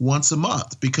minimum once a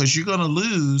month, because you're going to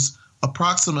lose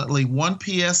approximately 1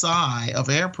 psi of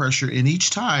air pressure in each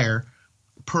tire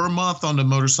per month on the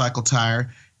motorcycle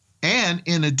tire. And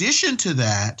in addition to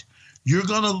that, you're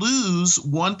going to lose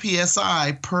 1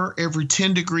 psi per every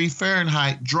 10 degree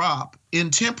Fahrenheit drop in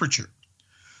temperature.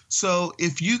 So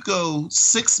if you go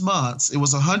 6 months, it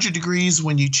was 100 degrees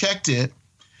when you checked it.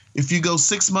 If you go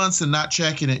 6 months and not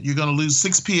checking it, you're going to lose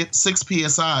 6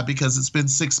 psi because it's been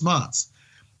 6 months.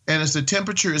 And if the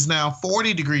temperature is now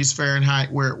 40 degrees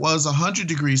Fahrenheit, where it was 100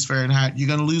 degrees Fahrenheit, you're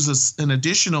going to lose an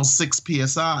additional 6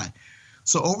 psi.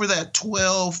 So over that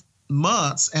 12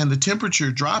 months and the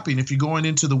temperature dropping, if you're going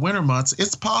into the winter months,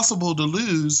 it's possible to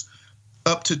lose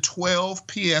up to 12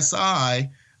 psi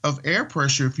of air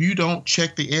pressure if you don't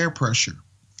check the air pressure.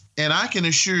 And I can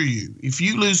assure you, if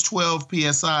you lose 12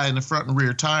 psi in the front and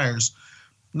rear tires,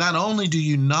 not only do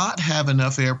you not have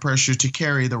enough air pressure to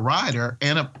carry the rider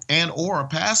and or a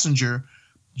passenger,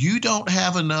 you don't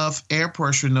have enough air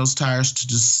pressure in those tires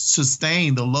to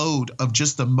sustain the load of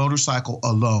just the motorcycle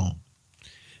alone.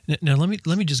 Now, let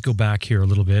me just go back here a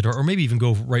little bit, or maybe even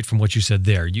go right from what you said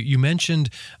there. You mentioned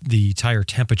the tire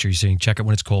temperature. You're saying check it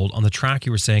when it's cold. On the track,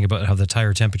 you were saying about how the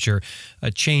tire temperature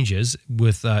changes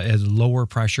with a lower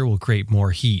pressure will create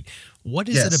more heat. What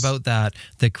is it about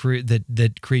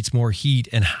that creates more heat,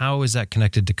 and how is that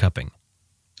connected to cupping?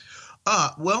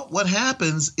 Well, what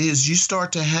happens is you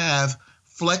start to have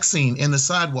flexing in the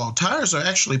sidewall. Tires are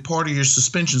actually part of your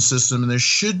suspension system, and there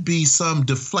should be some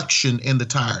deflection in the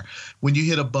tire. When you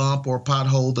hit a bump or a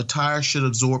pothole, the tire should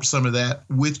absorb some of that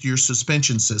with your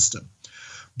suspension system.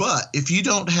 But if you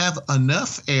don't have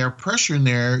enough air pressure in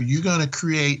there, you're going to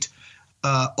create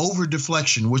over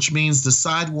deflection, which means the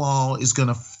sidewall is going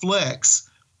to flex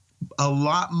a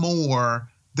lot more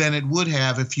than it would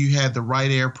have if you had the right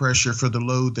air pressure for the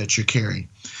load that you're carrying.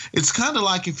 It's kind of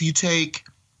like if you take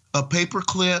a paper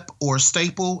clip or a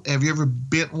staple. Have you ever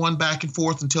bent one back and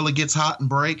forth until it gets hot and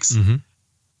breaks? Mm-hmm.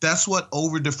 That's what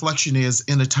over deflection is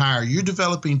in a tire. You're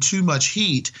developing too much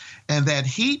heat, and that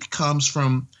heat comes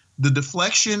from the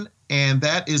deflection, and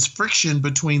that is friction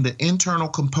between the internal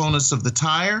components of the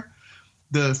tire,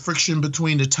 the friction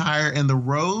between the tire and the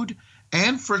road,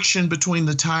 and friction between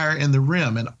the tire and the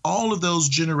rim. And all of those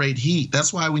generate heat.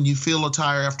 That's why when you feel a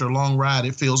tire after a long ride,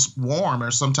 it feels warm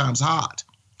or sometimes hot.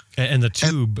 And the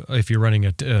tube, if you're running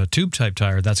a tube-type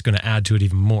tire, that's going to add to it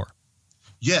even more.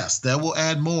 Yes, that will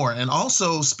add more. And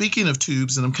also, speaking of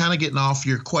tubes, and I'm kind of getting off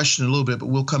your question a little bit, but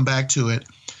we'll come back to it.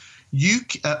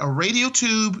 A radial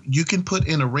tube, you can put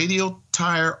in a radial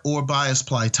tire or bias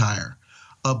ply tire.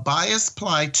 A bias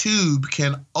ply tube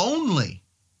can only,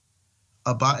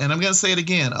 and I'm going to say it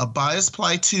again, a bias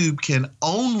ply tube can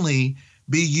only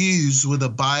be used with a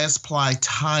bias ply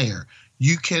tire.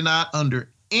 You cannot, under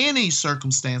any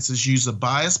circumstances, use a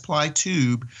bias ply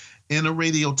tube in a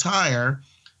radial tire,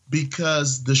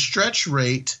 because the stretch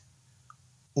rate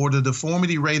or the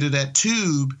deformity rate of that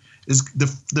tube is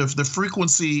the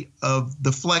frequency of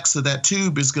the flex of that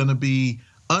tube is going to be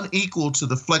unequal to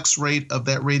the flex rate of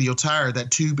that radial tire.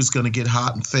 That tube is going to get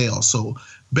hot and fail. So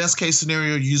best case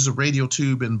scenario, use a radial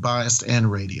tube in biased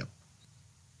and radial.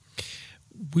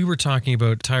 We were talking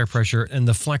about tire pressure and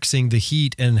the flexing, the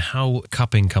heat, and how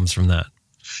cupping comes from that.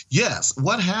 Yes.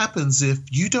 What happens if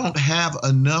you don't have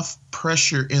enough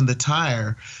pressure in the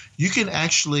tire, you can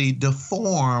actually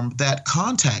deform that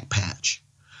contact patch.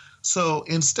 So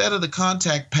instead of the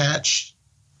contact patch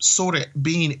sort of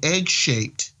being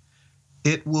egg-shaped,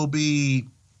 it will be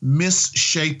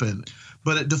misshapen,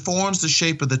 but it deforms the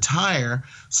shape of the tire.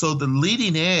 So the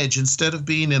leading edge, instead of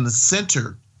being in the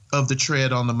center of the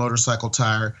tread on the motorcycle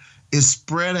tire, is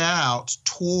spread out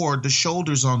toward the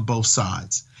shoulders on both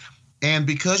sides. And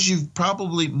because you've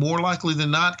probably more likely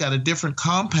than not got a different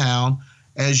compound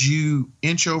as you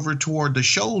inch over toward the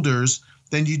shoulders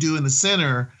than you do in the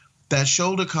center, that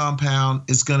shoulder compound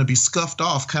is going to be scuffed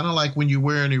off, kind of like when you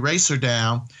wear an eraser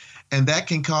down. And that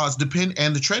can cause,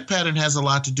 and the tread pattern has a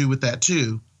lot to do with that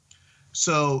too.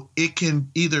 So it can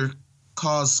either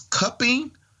cause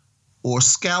cupping or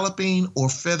scalloping or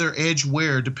feather edge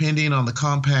wear, depending on the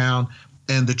compound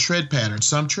and the tread pattern.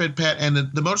 Some tread pattern,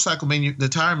 and the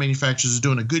tire manufacturers are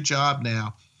doing a good job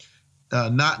now,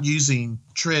 not using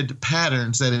tread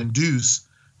patterns that induce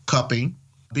cupping,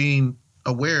 being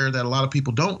aware that a lot of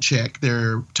people don't check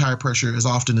their tire pressure as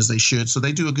often as they should. So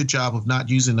they do a good job of not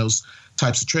using those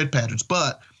types of tread patterns.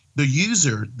 But the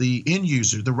user, the end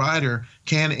user, the rider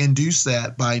can induce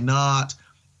that by not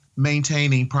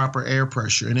maintaining proper air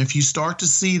pressure. And if you start to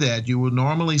see that, you will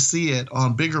normally see it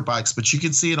on bigger bikes, but you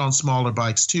can see it on smaller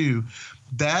bikes too.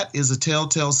 That is a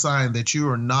telltale sign that you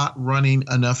are not running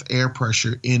enough air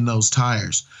pressure in those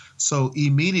tires. So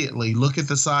immediately look at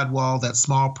the sidewall. That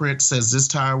small print says this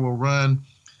tire will run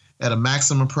at a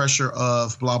maximum pressure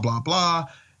of blah, blah, blah,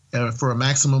 for a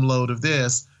maximum load of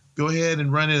this. Go ahead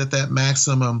and run it at that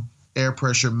maximum air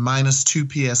pressure minus 2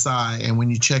 psi. And when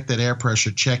you check that air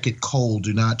pressure, check it cold.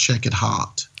 Do not check it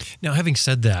hot. Now, having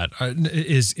said that,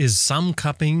 is some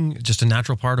cupping just a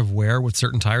natural part of wear with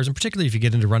certain tires, and particularly if you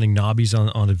get into running knobbies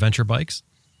on adventure bikes?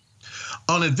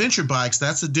 On adventure bikes,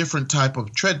 that's a different type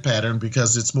of tread pattern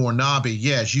because it's more knobby.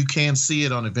 Yes, you can see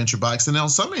it on adventure bikes. And on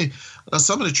some of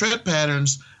the tread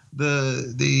patterns,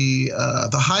 the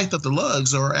height of the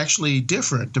lugs are actually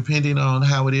different depending on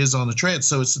how it is on the tread.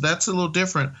 So that's a little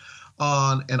different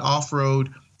on an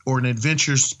off-road or an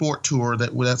adventure sport tour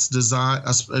that's designed,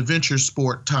 an adventure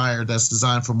sport tire that's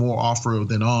designed for more off-road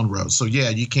than on-road. So yeah,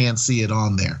 you can see it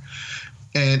on there.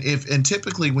 And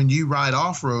typically when you ride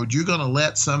off-road, you're going to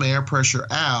let some air pressure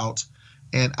out.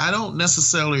 And I don't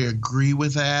necessarily agree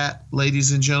with that,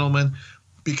 ladies and gentlemen,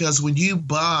 because when you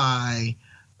buy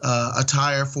a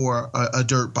tire for a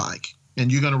dirt bike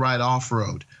and you're going to ride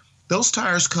off-road, those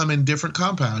tires come in different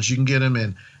compounds. You can get them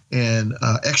in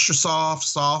extra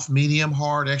soft, medium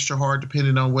hard, extra hard,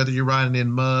 depending on whether you're riding in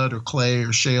mud or clay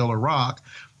or shale or rock.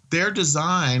 They're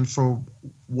designed for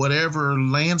whatever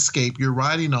landscape you're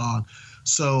riding on.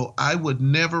 So I would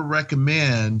never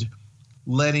recommend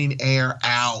letting air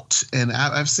out. And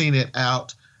I've seen it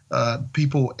out.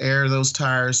 People air those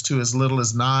tires to as little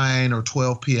as 9 or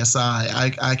 12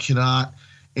 psi. I cannot,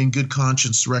 in good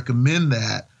conscience, recommend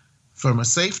that from a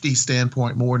safety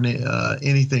standpoint more than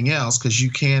anything else, because you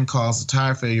can cause a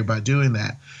tire failure by doing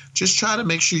that. Just try to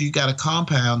make sure you got a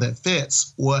compound that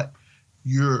fits what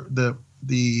the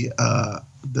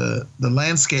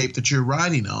landscape that you're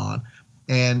riding on.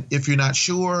 And if you're not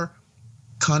sure,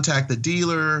 contact the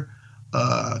dealer,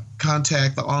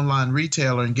 contact the online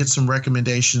retailer and get some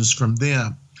recommendations from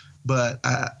them. But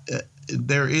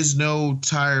there is no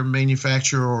tire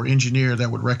manufacturer or engineer that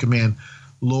would recommend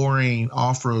lowering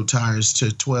off-road tires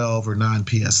to 12 or 9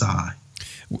 psi.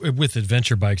 With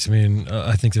adventure bikes, I mean,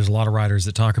 I think there's a lot of riders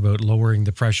that talk about lowering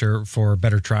the pressure for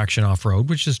better traction off-road,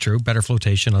 which is true, better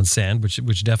flotation on sand,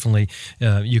 which definitely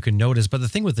you can notice. But the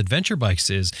thing with adventure bikes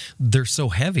is they're so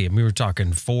heavy. I mean, we're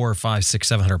talking 400, 500, 600,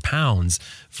 700 pounds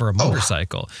for a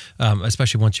motorcycle,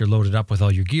 especially once you're loaded up with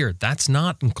all your gear. That's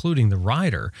not including the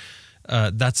rider.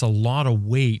 That's a lot of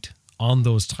weight on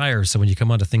those tires. So when you come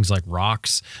onto things like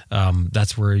rocks,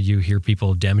 that's where you hear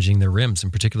people damaging their rims,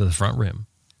 in particular the front rim.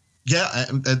 Yeah,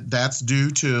 that's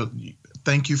due to,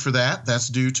 thank you for that. That's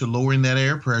due to lowering that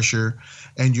air pressure.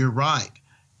 And you're right.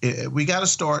 We got to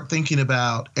start thinking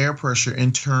about air pressure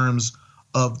in terms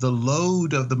of the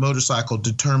load of the motorcycle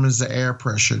determines the air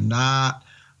pressure, not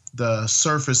the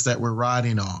surface that we're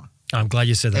riding on. I'm glad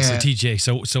you said that. So TJ,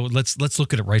 so let's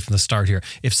look at it right from the start here.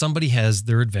 If somebody has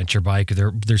their adventure bike,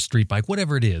 their street bike,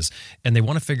 whatever it is, and they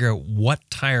want to figure out what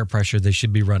tire pressure they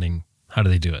should be running, how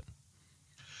do they do it?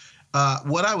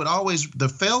 What I would the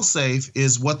fail-safe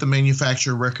is what the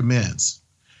manufacturer recommends.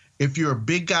 If you're a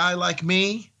big guy like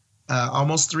me,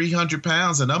 almost 300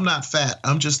 pounds, and I'm not fat,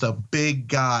 I'm just a big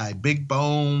guy, big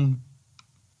bone,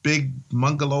 big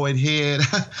mongoloid head.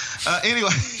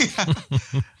 Anyway,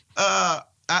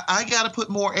 I got to put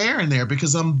more air in there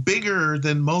because I'm bigger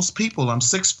than most people. I'm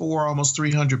 6'4", almost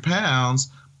 300 pounds.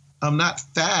 I'm not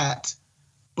fat,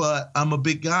 but I'm a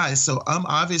big guy. So I'm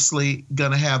obviously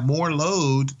going to have more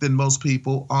load than most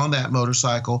people on that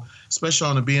motorcycle, especially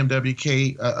on a BMW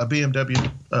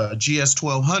GS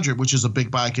 1200, which is a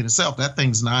big bike in itself. That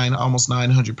thing's almost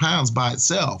 900 pounds by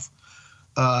itself.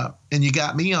 And you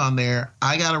got me on there.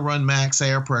 I got to run max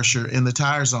air pressure in the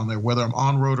tires on there, whether I'm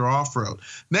on road or off road.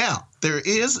 Now, there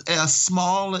is a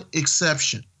small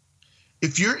exception.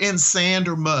 If you're in sand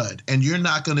or mud and you're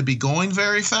not going to be going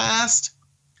very fast,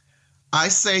 I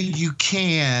say you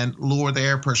can lower the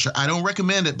air pressure. I don't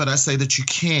recommend it, but I say that you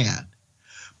can.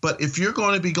 But if you're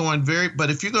going to be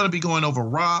going over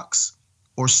rocks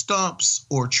or stumps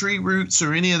or tree roots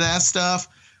or any of that stuff,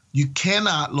 you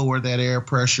cannot lower that air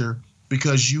pressure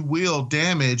because you will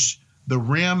damage the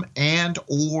rim and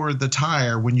or the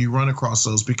tire when you run across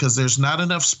those, because there's not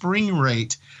enough spring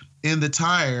rate in the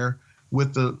tire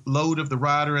with the load of the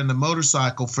rider and the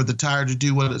motorcycle for the tire to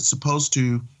do what it's supposed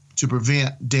to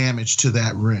prevent damage to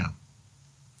that rim.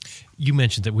 You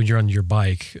mentioned that when you're on your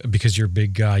bike, because you're a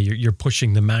big guy, you're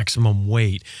pushing the maximum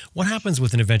weight. What happens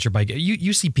with an adventure bike?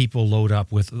 You see people load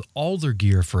up with all their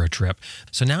gear for a trip.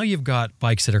 So now you've got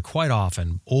bikes that are quite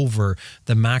often over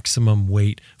the maximum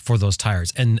weight for those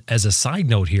tires. And as a side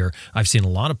note here, I've seen a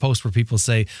lot of posts where people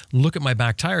say, look at my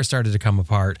back tire started to come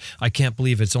apart. I can't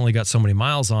believe it's only got so many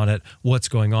miles on it. What's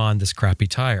going on, this crappy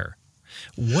tire?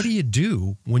 What do you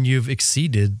do when you've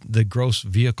exceeded the gross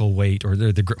vehicle weight or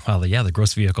the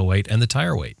gross vehicle weight and the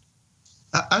tire weight?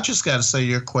 I just got to say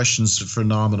your questions are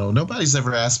phenomenal. Nobody's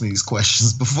ever asked me these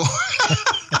questions before.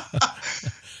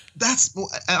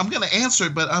 I'm going to answer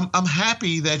it, but I'm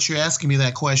happy that you're asking me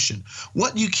that question.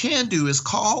 What you can do is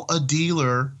call a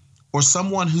dealer or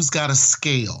someone who's got a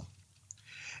scale.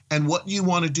 And what you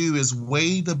want to do is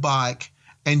weigh the bike,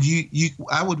 and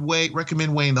I would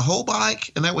recommend weighing the whole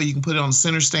bike, and that way you can put it on a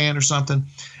center stand or something,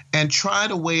 and try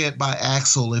to weigh it by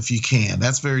axle if you can.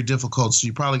 That's very difficult, so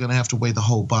you're probably going to have to weigh the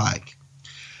whole bike.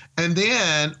 And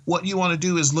then what you want to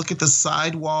do is look at the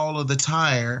sidewall of the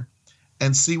tire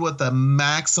and see what the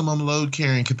maximum load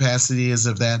carrying capacity is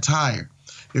of that tire.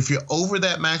 If you're over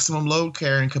that maximum load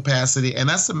carrying capacity, and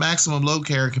that's the maximum load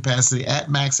carrying capacity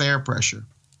at max air pressure,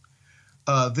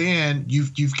 then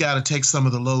you've got to take some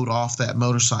of the load off that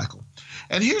motorcycle.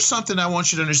 And here's something I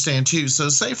want you to understand too. So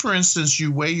say, for instance,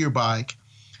 you weigh your bike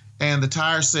and the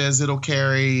tire says it'll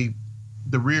carry,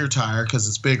 the rear tire, because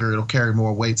it's bigger, it'll carry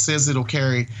more weight, says it'll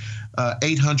carry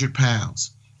 800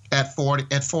 pounds at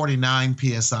 49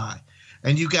 PSI.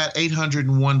 And you've got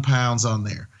 801 pounds on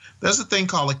there. There's a thing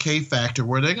called a K factor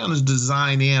where they're going to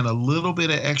design in a little bit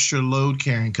of extra load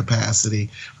carrying capacity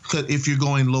if you're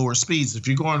going lower speeds. If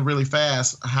you're going really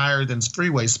fast, higher than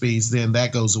freeway speeds, then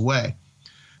that goes away.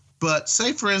 But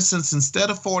say, for instance, instead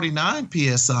of 49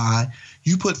 PSI,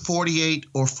 you put 48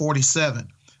 or 47.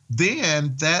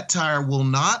 Then that tire will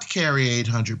not carry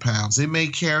 800 pounds. It may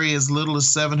carry as little as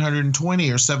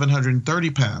 720 or 730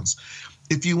 pounds.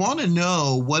 If you want to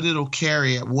know what it'll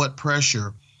carry at what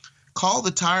pressure, call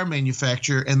the tire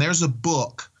manufacturer, and there's a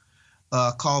book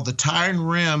called the Tire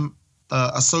and Rim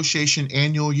Association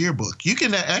Annual Yearbook. You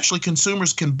can actually,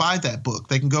 consumers can buy that book.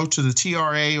 They can go to the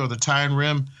TRA or the Tire and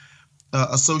Rim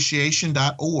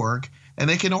Association.org, and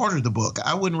they can order the book.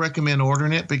 I wouldn't recommend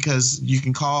ordering it because you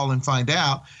can call and find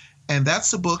out. And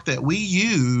that's the book that we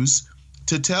use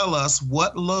to tell us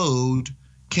what load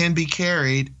can be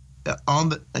carried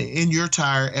in your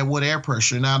tire at what air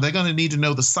pressure. Now, they're going to need to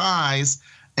know the size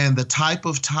and the type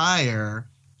of tire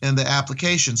and the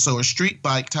application. So a street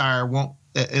bike tire won't,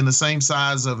 in the same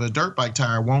size of a dirt bike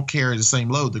tire, won't carry the same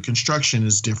load. The construction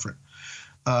is different.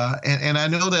 And I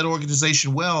know that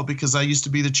organization well because I used to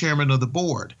be the chairman of the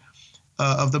board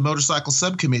of the motorcycle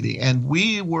subcommittee. And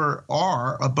we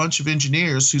are a bunch of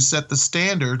engineers who set the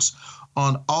standards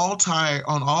on all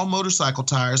motorcycle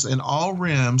tires and all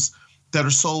rims that are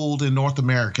sold in North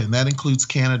America. And that includes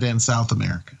Canada and South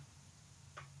America.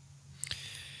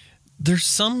 There's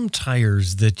some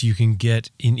tires that you can get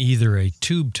in either a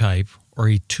tube type or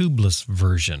a tubeless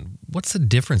version. What's the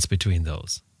difference between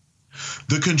those?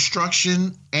 The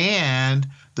construction and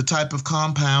the type of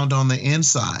compound on the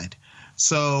inside.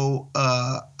 So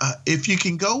if you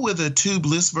can go with a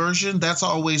tubeless version, that's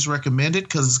always recommended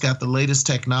because it's got the latest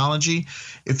technology.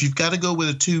 If you've got to go with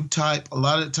a tube type, a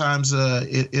lot of times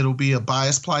it'll be a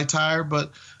bias ply tire,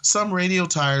 but some radial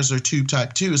tires are tube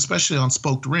type too, especially on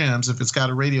spoked rims. If it's got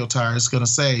a radial tire, it's going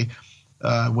to say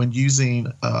when using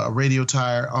a radial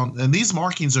tire, and these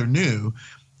markings are new,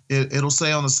 it'll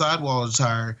say on the sidewall of the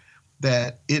tire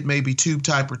that it may be tube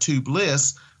type or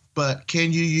tubeless, but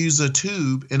can you use a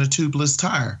tube in a tubeless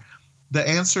tire? The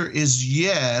answer is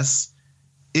yes,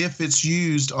 if it's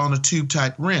used on a tube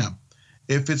type rim.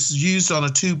 If it's used on a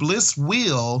tubeless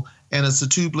wheel and it's a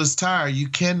tubeless tire, you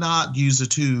cannot use a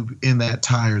tube in that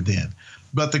tire then.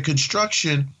 But the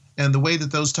construction and the way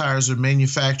that those tires are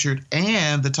manufactured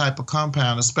and the type of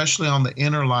compound, especially on the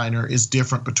inner liner, is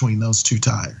different between those two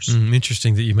tires.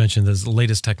 Interesting that you mentioned the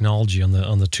latest technology on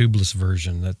the tubeless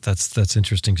version. That's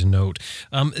interesting to note.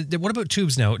 What about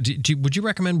tubes now? Would you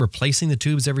recommend replacing the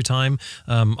tubes every time?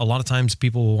 A lot of times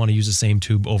people will want to use the same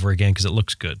tube over again because it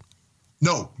looks good.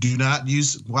 No, do not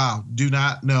use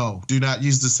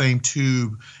the same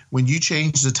tube. When you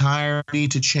change the tire, you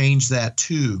need to change that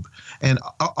tube. And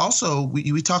also,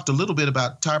 we talked a little bit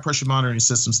about tire pressure monitoring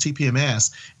systems,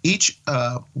 TPMS. Each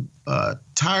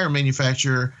tire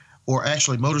manufacturer, or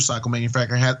actually motorcycle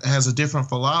manufacturer, has a different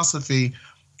philosophy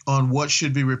on what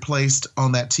should be replaced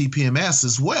on that TPMS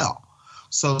as well.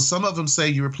 So some of them say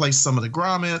you replace some of the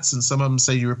grommets, and some of them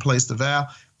say you replace the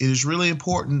valve. It is really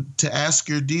important to ask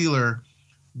your dealer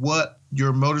what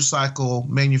your motorcycle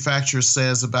manufacturer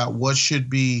says about what should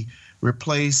be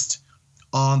replaced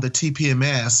on the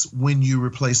TPMS when you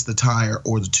replace the tire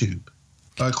or the tube.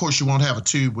 Of course, you won't have a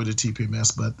tube with a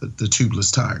TPMS, but the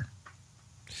tubeless tire.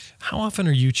 How often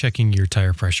are you checking your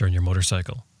tire pressure on your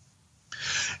motorcycle?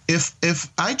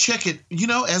 If I check it,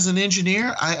 as an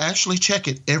engineer, I actually check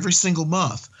it every single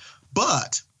month.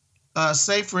 But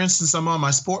say, for instance, I'm on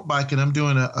my sport bike and I'm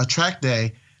doing a track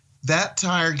day, that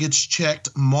tire gets checked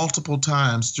multiple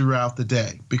times throughout the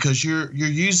day because you're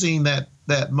using that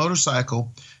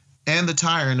motorcycle and the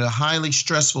tire in a highly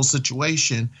stressful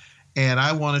situation, and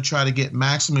I want to try to get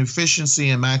maximum efficiency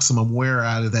and maximum wear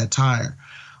out of that tire.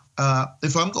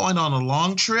 If I'm going on a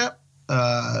long trip,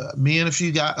 me and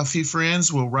a few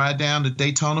friends will ride down to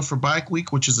Daytona for Bike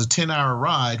Week, which is a 10-hour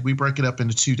ride. We break it up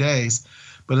into 2 days,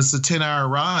 but it's a 10-hour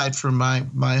ride from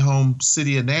my home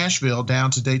city of Nashville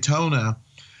down to Daytona.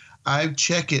 I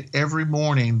check it every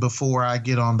morning before I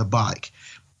get on the bike.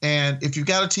 And if you've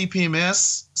got a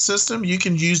TPMS system, you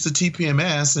can use the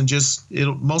TPMS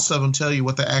and most of them tell you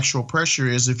what the actual pressure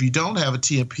is. If you don't have a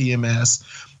TPMS,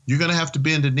 you're going to have to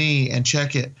bend a knee and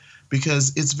check it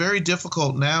because it's very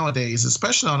difficult nowadays,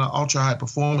 especially on an ultra high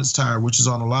performance tire, which is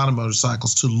on a lot of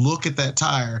motorcycles, to look at that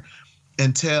tire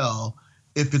and tell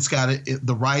if it's got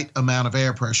the right amount of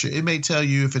air pressure. It may tell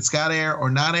you if it's got air or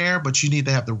not air, but you need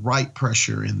to have the right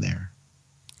pressure in there.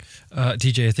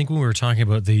 TJ, I think when we were talking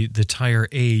about the tire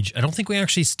age, I don't think we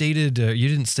actually stated, you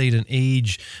didn't state an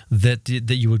age that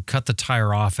you would cut the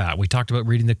tire off at. We talked about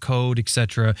reading the code,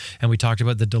 etc., and we talked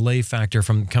about the delay factor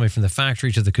from coming from the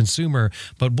factory to the consumer.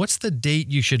 But what's the date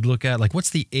you should look at? Like,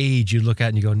 what's the age you look at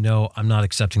and you go, no, I'm not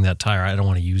accepting that tire. I don't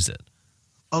want to use it.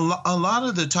 A lot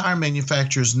of the tire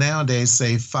manufacturers nowadays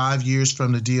say 5 years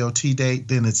from the DOT date,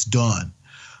 then it's done.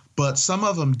 But some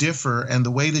of them differ, and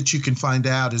the way that you can find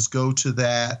out is go to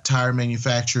that tire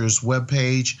manufacturer's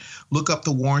webpage, look up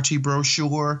the warranty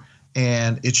brochure,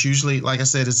 and it's usually, like I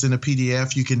said, it's in a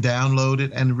PDF. You can download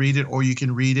it and read it, or you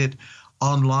can read it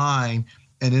online,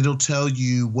 and it'll tell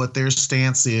you what their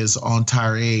stance is on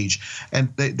tire age.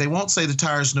 And they won't say the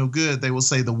tire's no good. They will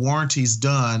say the warranty's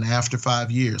done after 5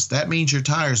 years. That means your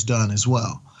tire's done as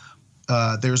well.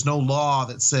 There's no law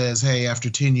that says, hey, after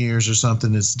 10 years or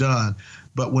something, it's done.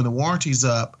 But when the warranty's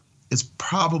up, it's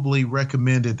probably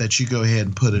recommended that you go ahead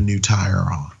and put a new tire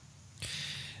on.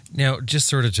 Now, just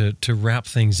sort of to wrap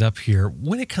things up here,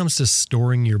 when it comes to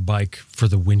storing your bike for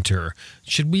the winter,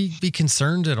 should we be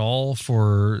concerned at all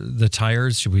for the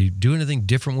tires? Should we do anything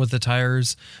different with the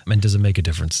tires? And does it make a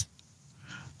difference?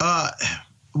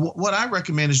 What I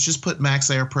recommend is just put max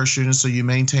air pressure in it so you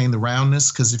maintain the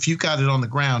roundness, because if you got it on the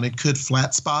ground, it could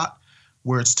flat spot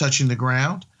where it's touching the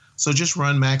ground. So just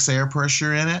run max air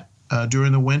pressure in it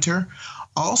during the winter.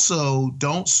 Also,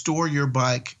 don't store your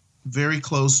bike very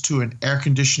close to an air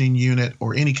conditioning unit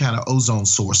or any kind of ozone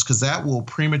source, because that will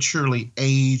prematurely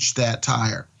age that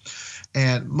tire.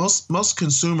 And most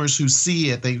consumers who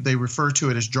see it, they refer to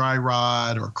it as dry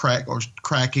rot or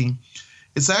cracking.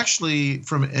 It's actually,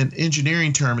 from an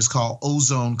engineering term, it's called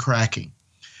ozone cracking.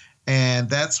 And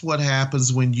that's what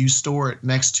happens when you store it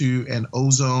next to an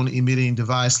ozone emitting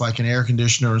device like an air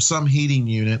conditioner or some heating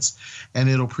units, and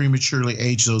it'll prematurely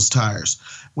age those tires.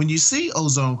 When you see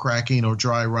ozone cracking or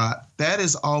dry rot, that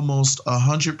is almost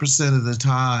 100% of the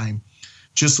time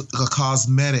just a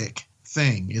cosmetic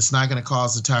thing. It's not going to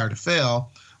cause the tire to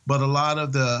fail, but a lot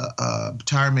of the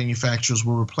tire manufacturers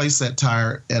will replace that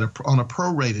tire on a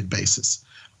prorated basis.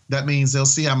 That means they'll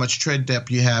see how much tread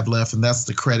depth you have left, and that's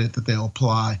the credit that they'll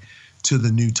apply to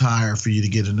the new tire for you to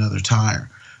get another tire.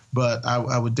 But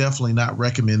I would definitely not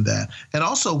recommend that. And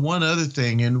also one other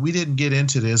thing, and we didn't get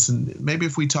into this, and maybe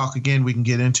if we talk again we can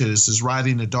get into this, is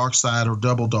riding the dark side or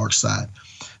double dark side.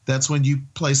 That's when you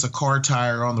place a car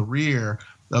tire on the rear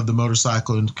of the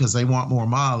motorcycle because they want more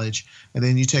mileage, and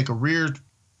then you take a rear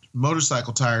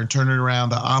motorcycle tire and turn it around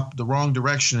the wrong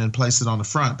direction and place it on the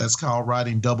front. That's called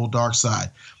riding double dark side.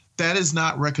 That is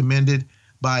not recommended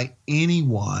by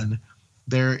anyone.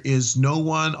 There is no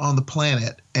one on the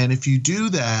planet. And if you do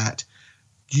that,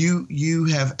 you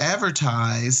have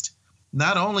advertised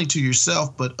not only to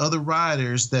yourself but other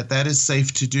riders that is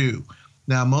safe to do.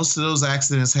 Now, most of those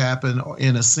accidents happen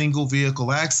in a single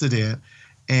vehicle accident.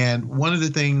 And one of the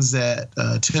things that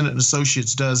Tennant &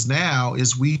 Associates does now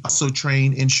is we also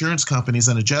train insurance companies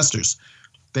and adjusters.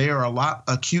 They are a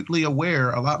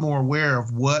lot more aware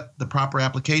of what the proper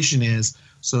application is.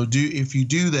 So if you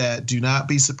do that, do not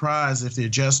be surprised if the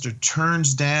adjuster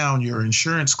turns down your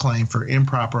insurance claim for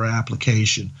improper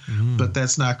application. But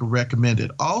that's not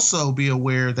recommended. Also, be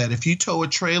aware that if you tow a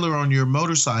trailer on your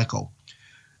motorcycle,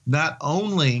 not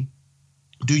only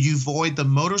do you void the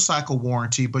motorcycle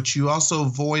warranty, but you also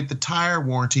void the tire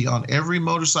warranty on every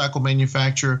motorcycle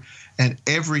manufacturer and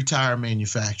every tire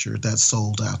manufacturer that's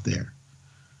sold out there.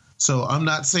 So I'm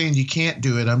not saying you can't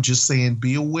do it. I'm just saying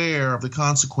be aware of the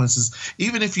consequences.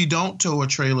 Even if you don't tow a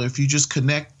trailer, if you just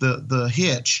connect the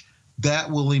hitch, that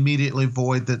will immediately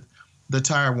void the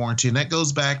tire warranty. And that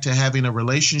goes back to having a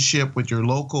relationship with your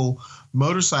local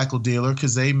motorcycle dealer,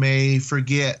 because they may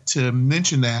forget to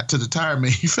mention that to the tire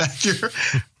manufacturer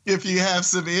if you have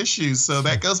some issues. So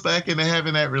that goes back into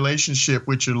having that relationship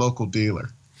with your local dealer.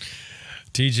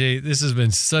 TJ, this has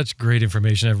been such great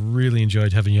information. I've really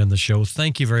enjoyed having you on the show.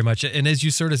 Thank you very much. And as you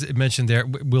sort of mentioned there,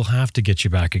 we'll have to get you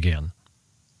back again.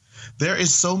 There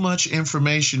is so much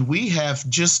information. We have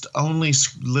just only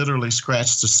literally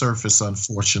scratched the surface,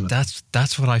 unfortunately.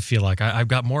 That's what I feel like. I've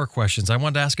got more questions. I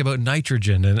wanted to ask about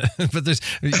nitrogen, but there's,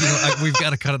 we've got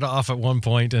to cut it off at one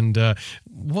point. And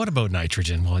what about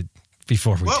nitrogen? Well,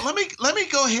 let me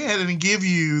go ahead and give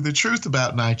you the truth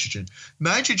about nitrogen.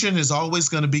 Nitrogen is always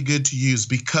going to be good to use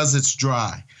because it's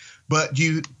dry, but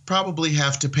you probably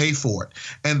have to pay for it.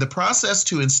 And the process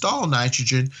to install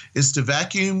nitrogen is to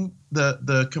vacuum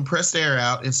the compressed air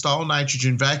out, install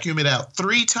nitrogen, vacuum it out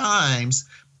 3 times,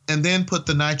 and then put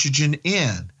the nitrogen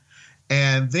in.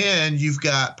 And then you've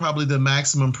got probably the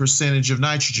maximum percentage of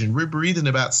nitrogen. We're breathing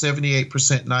about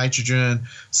 78% nitrogen,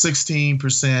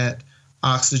 16%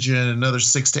 oxygen, another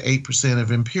 6 to 8% of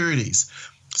impurities.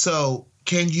 So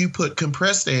can you put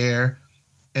compressed air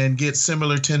and get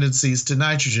similar tendencies to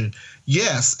nitrogen?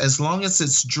 Yes, as long as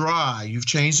it's dry. You've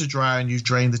changed the dryer and you've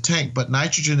drained the tank, but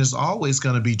nitrogen is always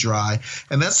going to be dry.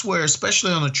 And that's where,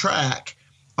 especially on a track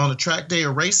day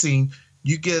of racing,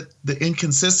 you get the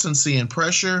inconsistency in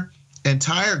pressure and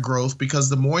tire growth, because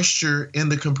the moisture in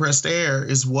the compressed air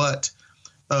is what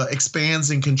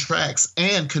expands and contracts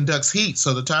and conducts heat,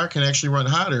 so the tire can actually run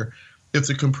hotter if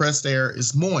the compressed air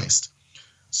is moist.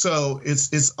 So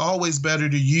it's always better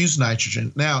to use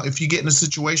nitrogen. Now, if you get in a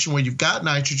situation where you've got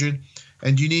nitrogen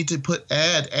and you need to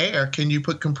add air, can you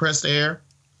put compressed air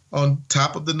on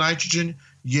top of the nitrogen?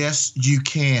 Yes, you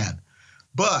can.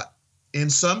 But in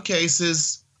some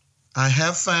cases, I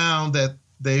have found that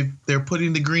they're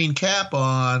putting the green cap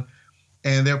on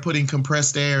and they're putting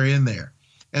compressed air in there.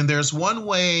 And there's one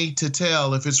way to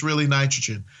tell if it's really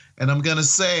nitrogen. And I'm going to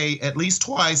say at least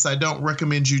twice, I don't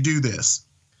recommend you do this.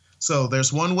 So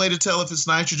there's one way to tell if it's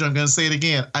nitrogen. I'm going to say it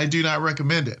again. I do not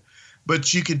recommend it.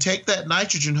 But you can take that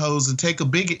nitrogen hose and take a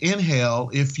big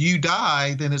inhale. If you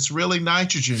die, then it's really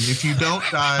nitrogen. If you don't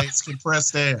die, it's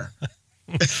compressed air.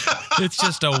 It's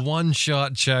just a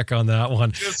one-shot check on that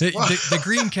one. The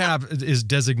green cap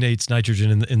designates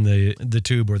nitrogen in the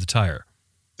tube or the tire.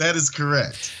 That is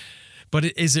correct. But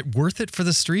is it worth it for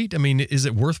the street? I mean, is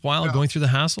it worthwhile going through the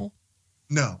hassle?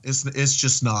 No, it's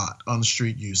just not on the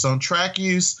street use. On track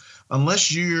use,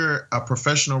 unless you're a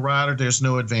professional rider, there's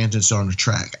no advantage on the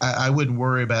track. I wouldn't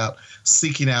worry about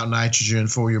seeking out nitrogen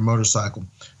for your motorcycle.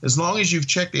 As long as you've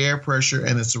checked the air pressure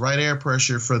and it's the right air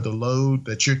pressure for the load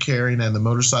that you're carrying and the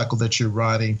motorcycle that you're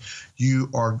riding, you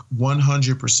are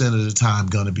 100% of the time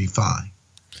going to be fine.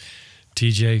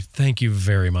 TJ, thank you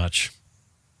very much.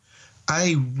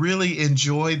 I really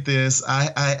enjoyed this.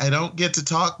 I don't get to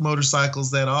talk motorcycles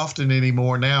that often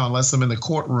anymore now, unless I'm in the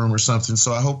courtroom or something.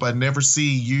 So I hope I never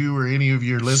see you or any of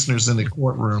your listeners in the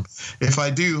courtroom. If I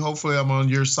do, hopefully I'm on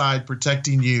your side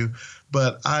protecting you.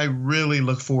 But I really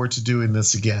look forward to doing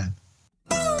this again.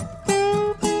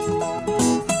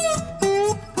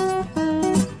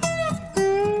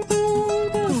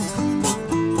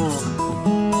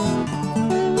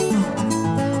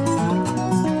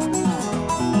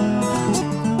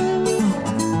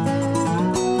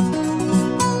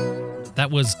 That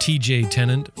was TJ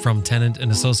Tennant from Tennant &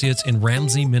 Associates in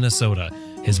Ramsey, Minnesota.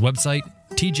 His website,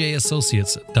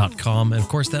 tjassociates.com. And of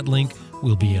course, that link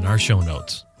will be in our show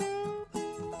notes.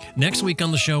 Next week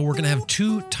on the show, we're going to have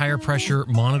 2 tire pressure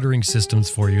monitoring systems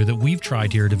for you that we've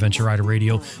tried here at Adventure Rider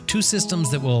Radio. 2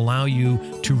 systems that will allow you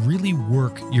to really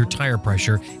work your tire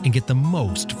pressure and get the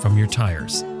most from your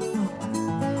tires.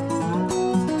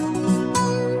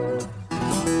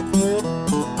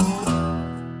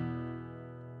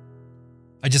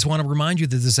 I just want to remind you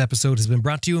that this episode has been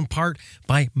brought to you in part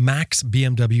by Max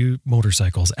BMW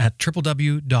Motorcycles at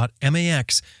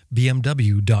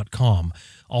www.maxbmw.com.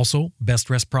 Also, Best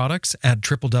Rest Products at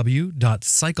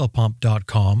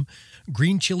www.cyclepump.com.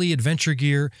 Green Chili Adventure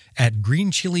Gear at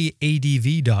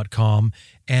greenchiliadv.com.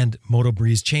 And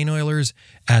MotoBreeze Chain Oilers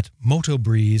at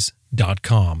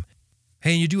motobreeze.com.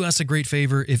 Hey, and you do us a great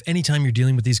favor if anytime you're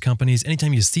dealing with these companies,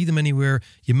 anytime you see them anywhere,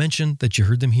 you mention that you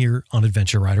heard them here on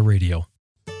Adventure Rider Radio.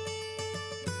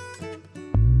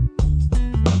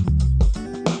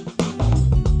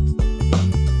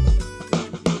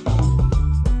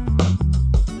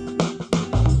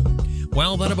 While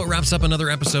Well, that about wraps up another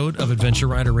episode of Adventure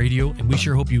Rider Radio, and we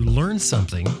sure hope you learned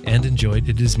something and enjoyed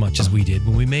it as much as we did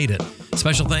when we made it.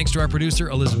 Special thanks to our producer,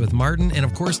 Elizabeth Martin, and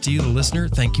of course to you, the listener.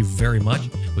 Thank you very much.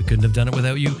 We couldn't have done it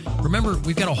without you. Remember,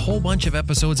 we've got a whole bunch of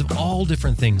episodes of all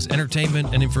different things,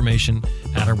 entertainment and information,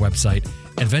 at our website,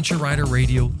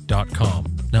 adventureriderradio.com.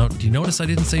 Now, do you notice I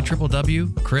didn't say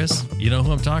www? Chris, you know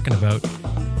who I'm talking about.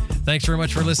 Thanks very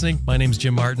much for listening. My name's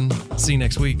Jim Martin. See you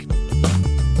next week.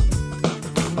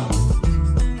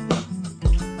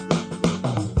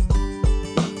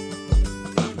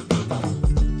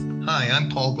 Hi, I'm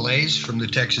Paul Glaze from the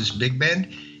Texas Big Bend.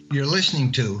 You're listening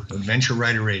to Adventure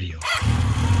Rider Radio.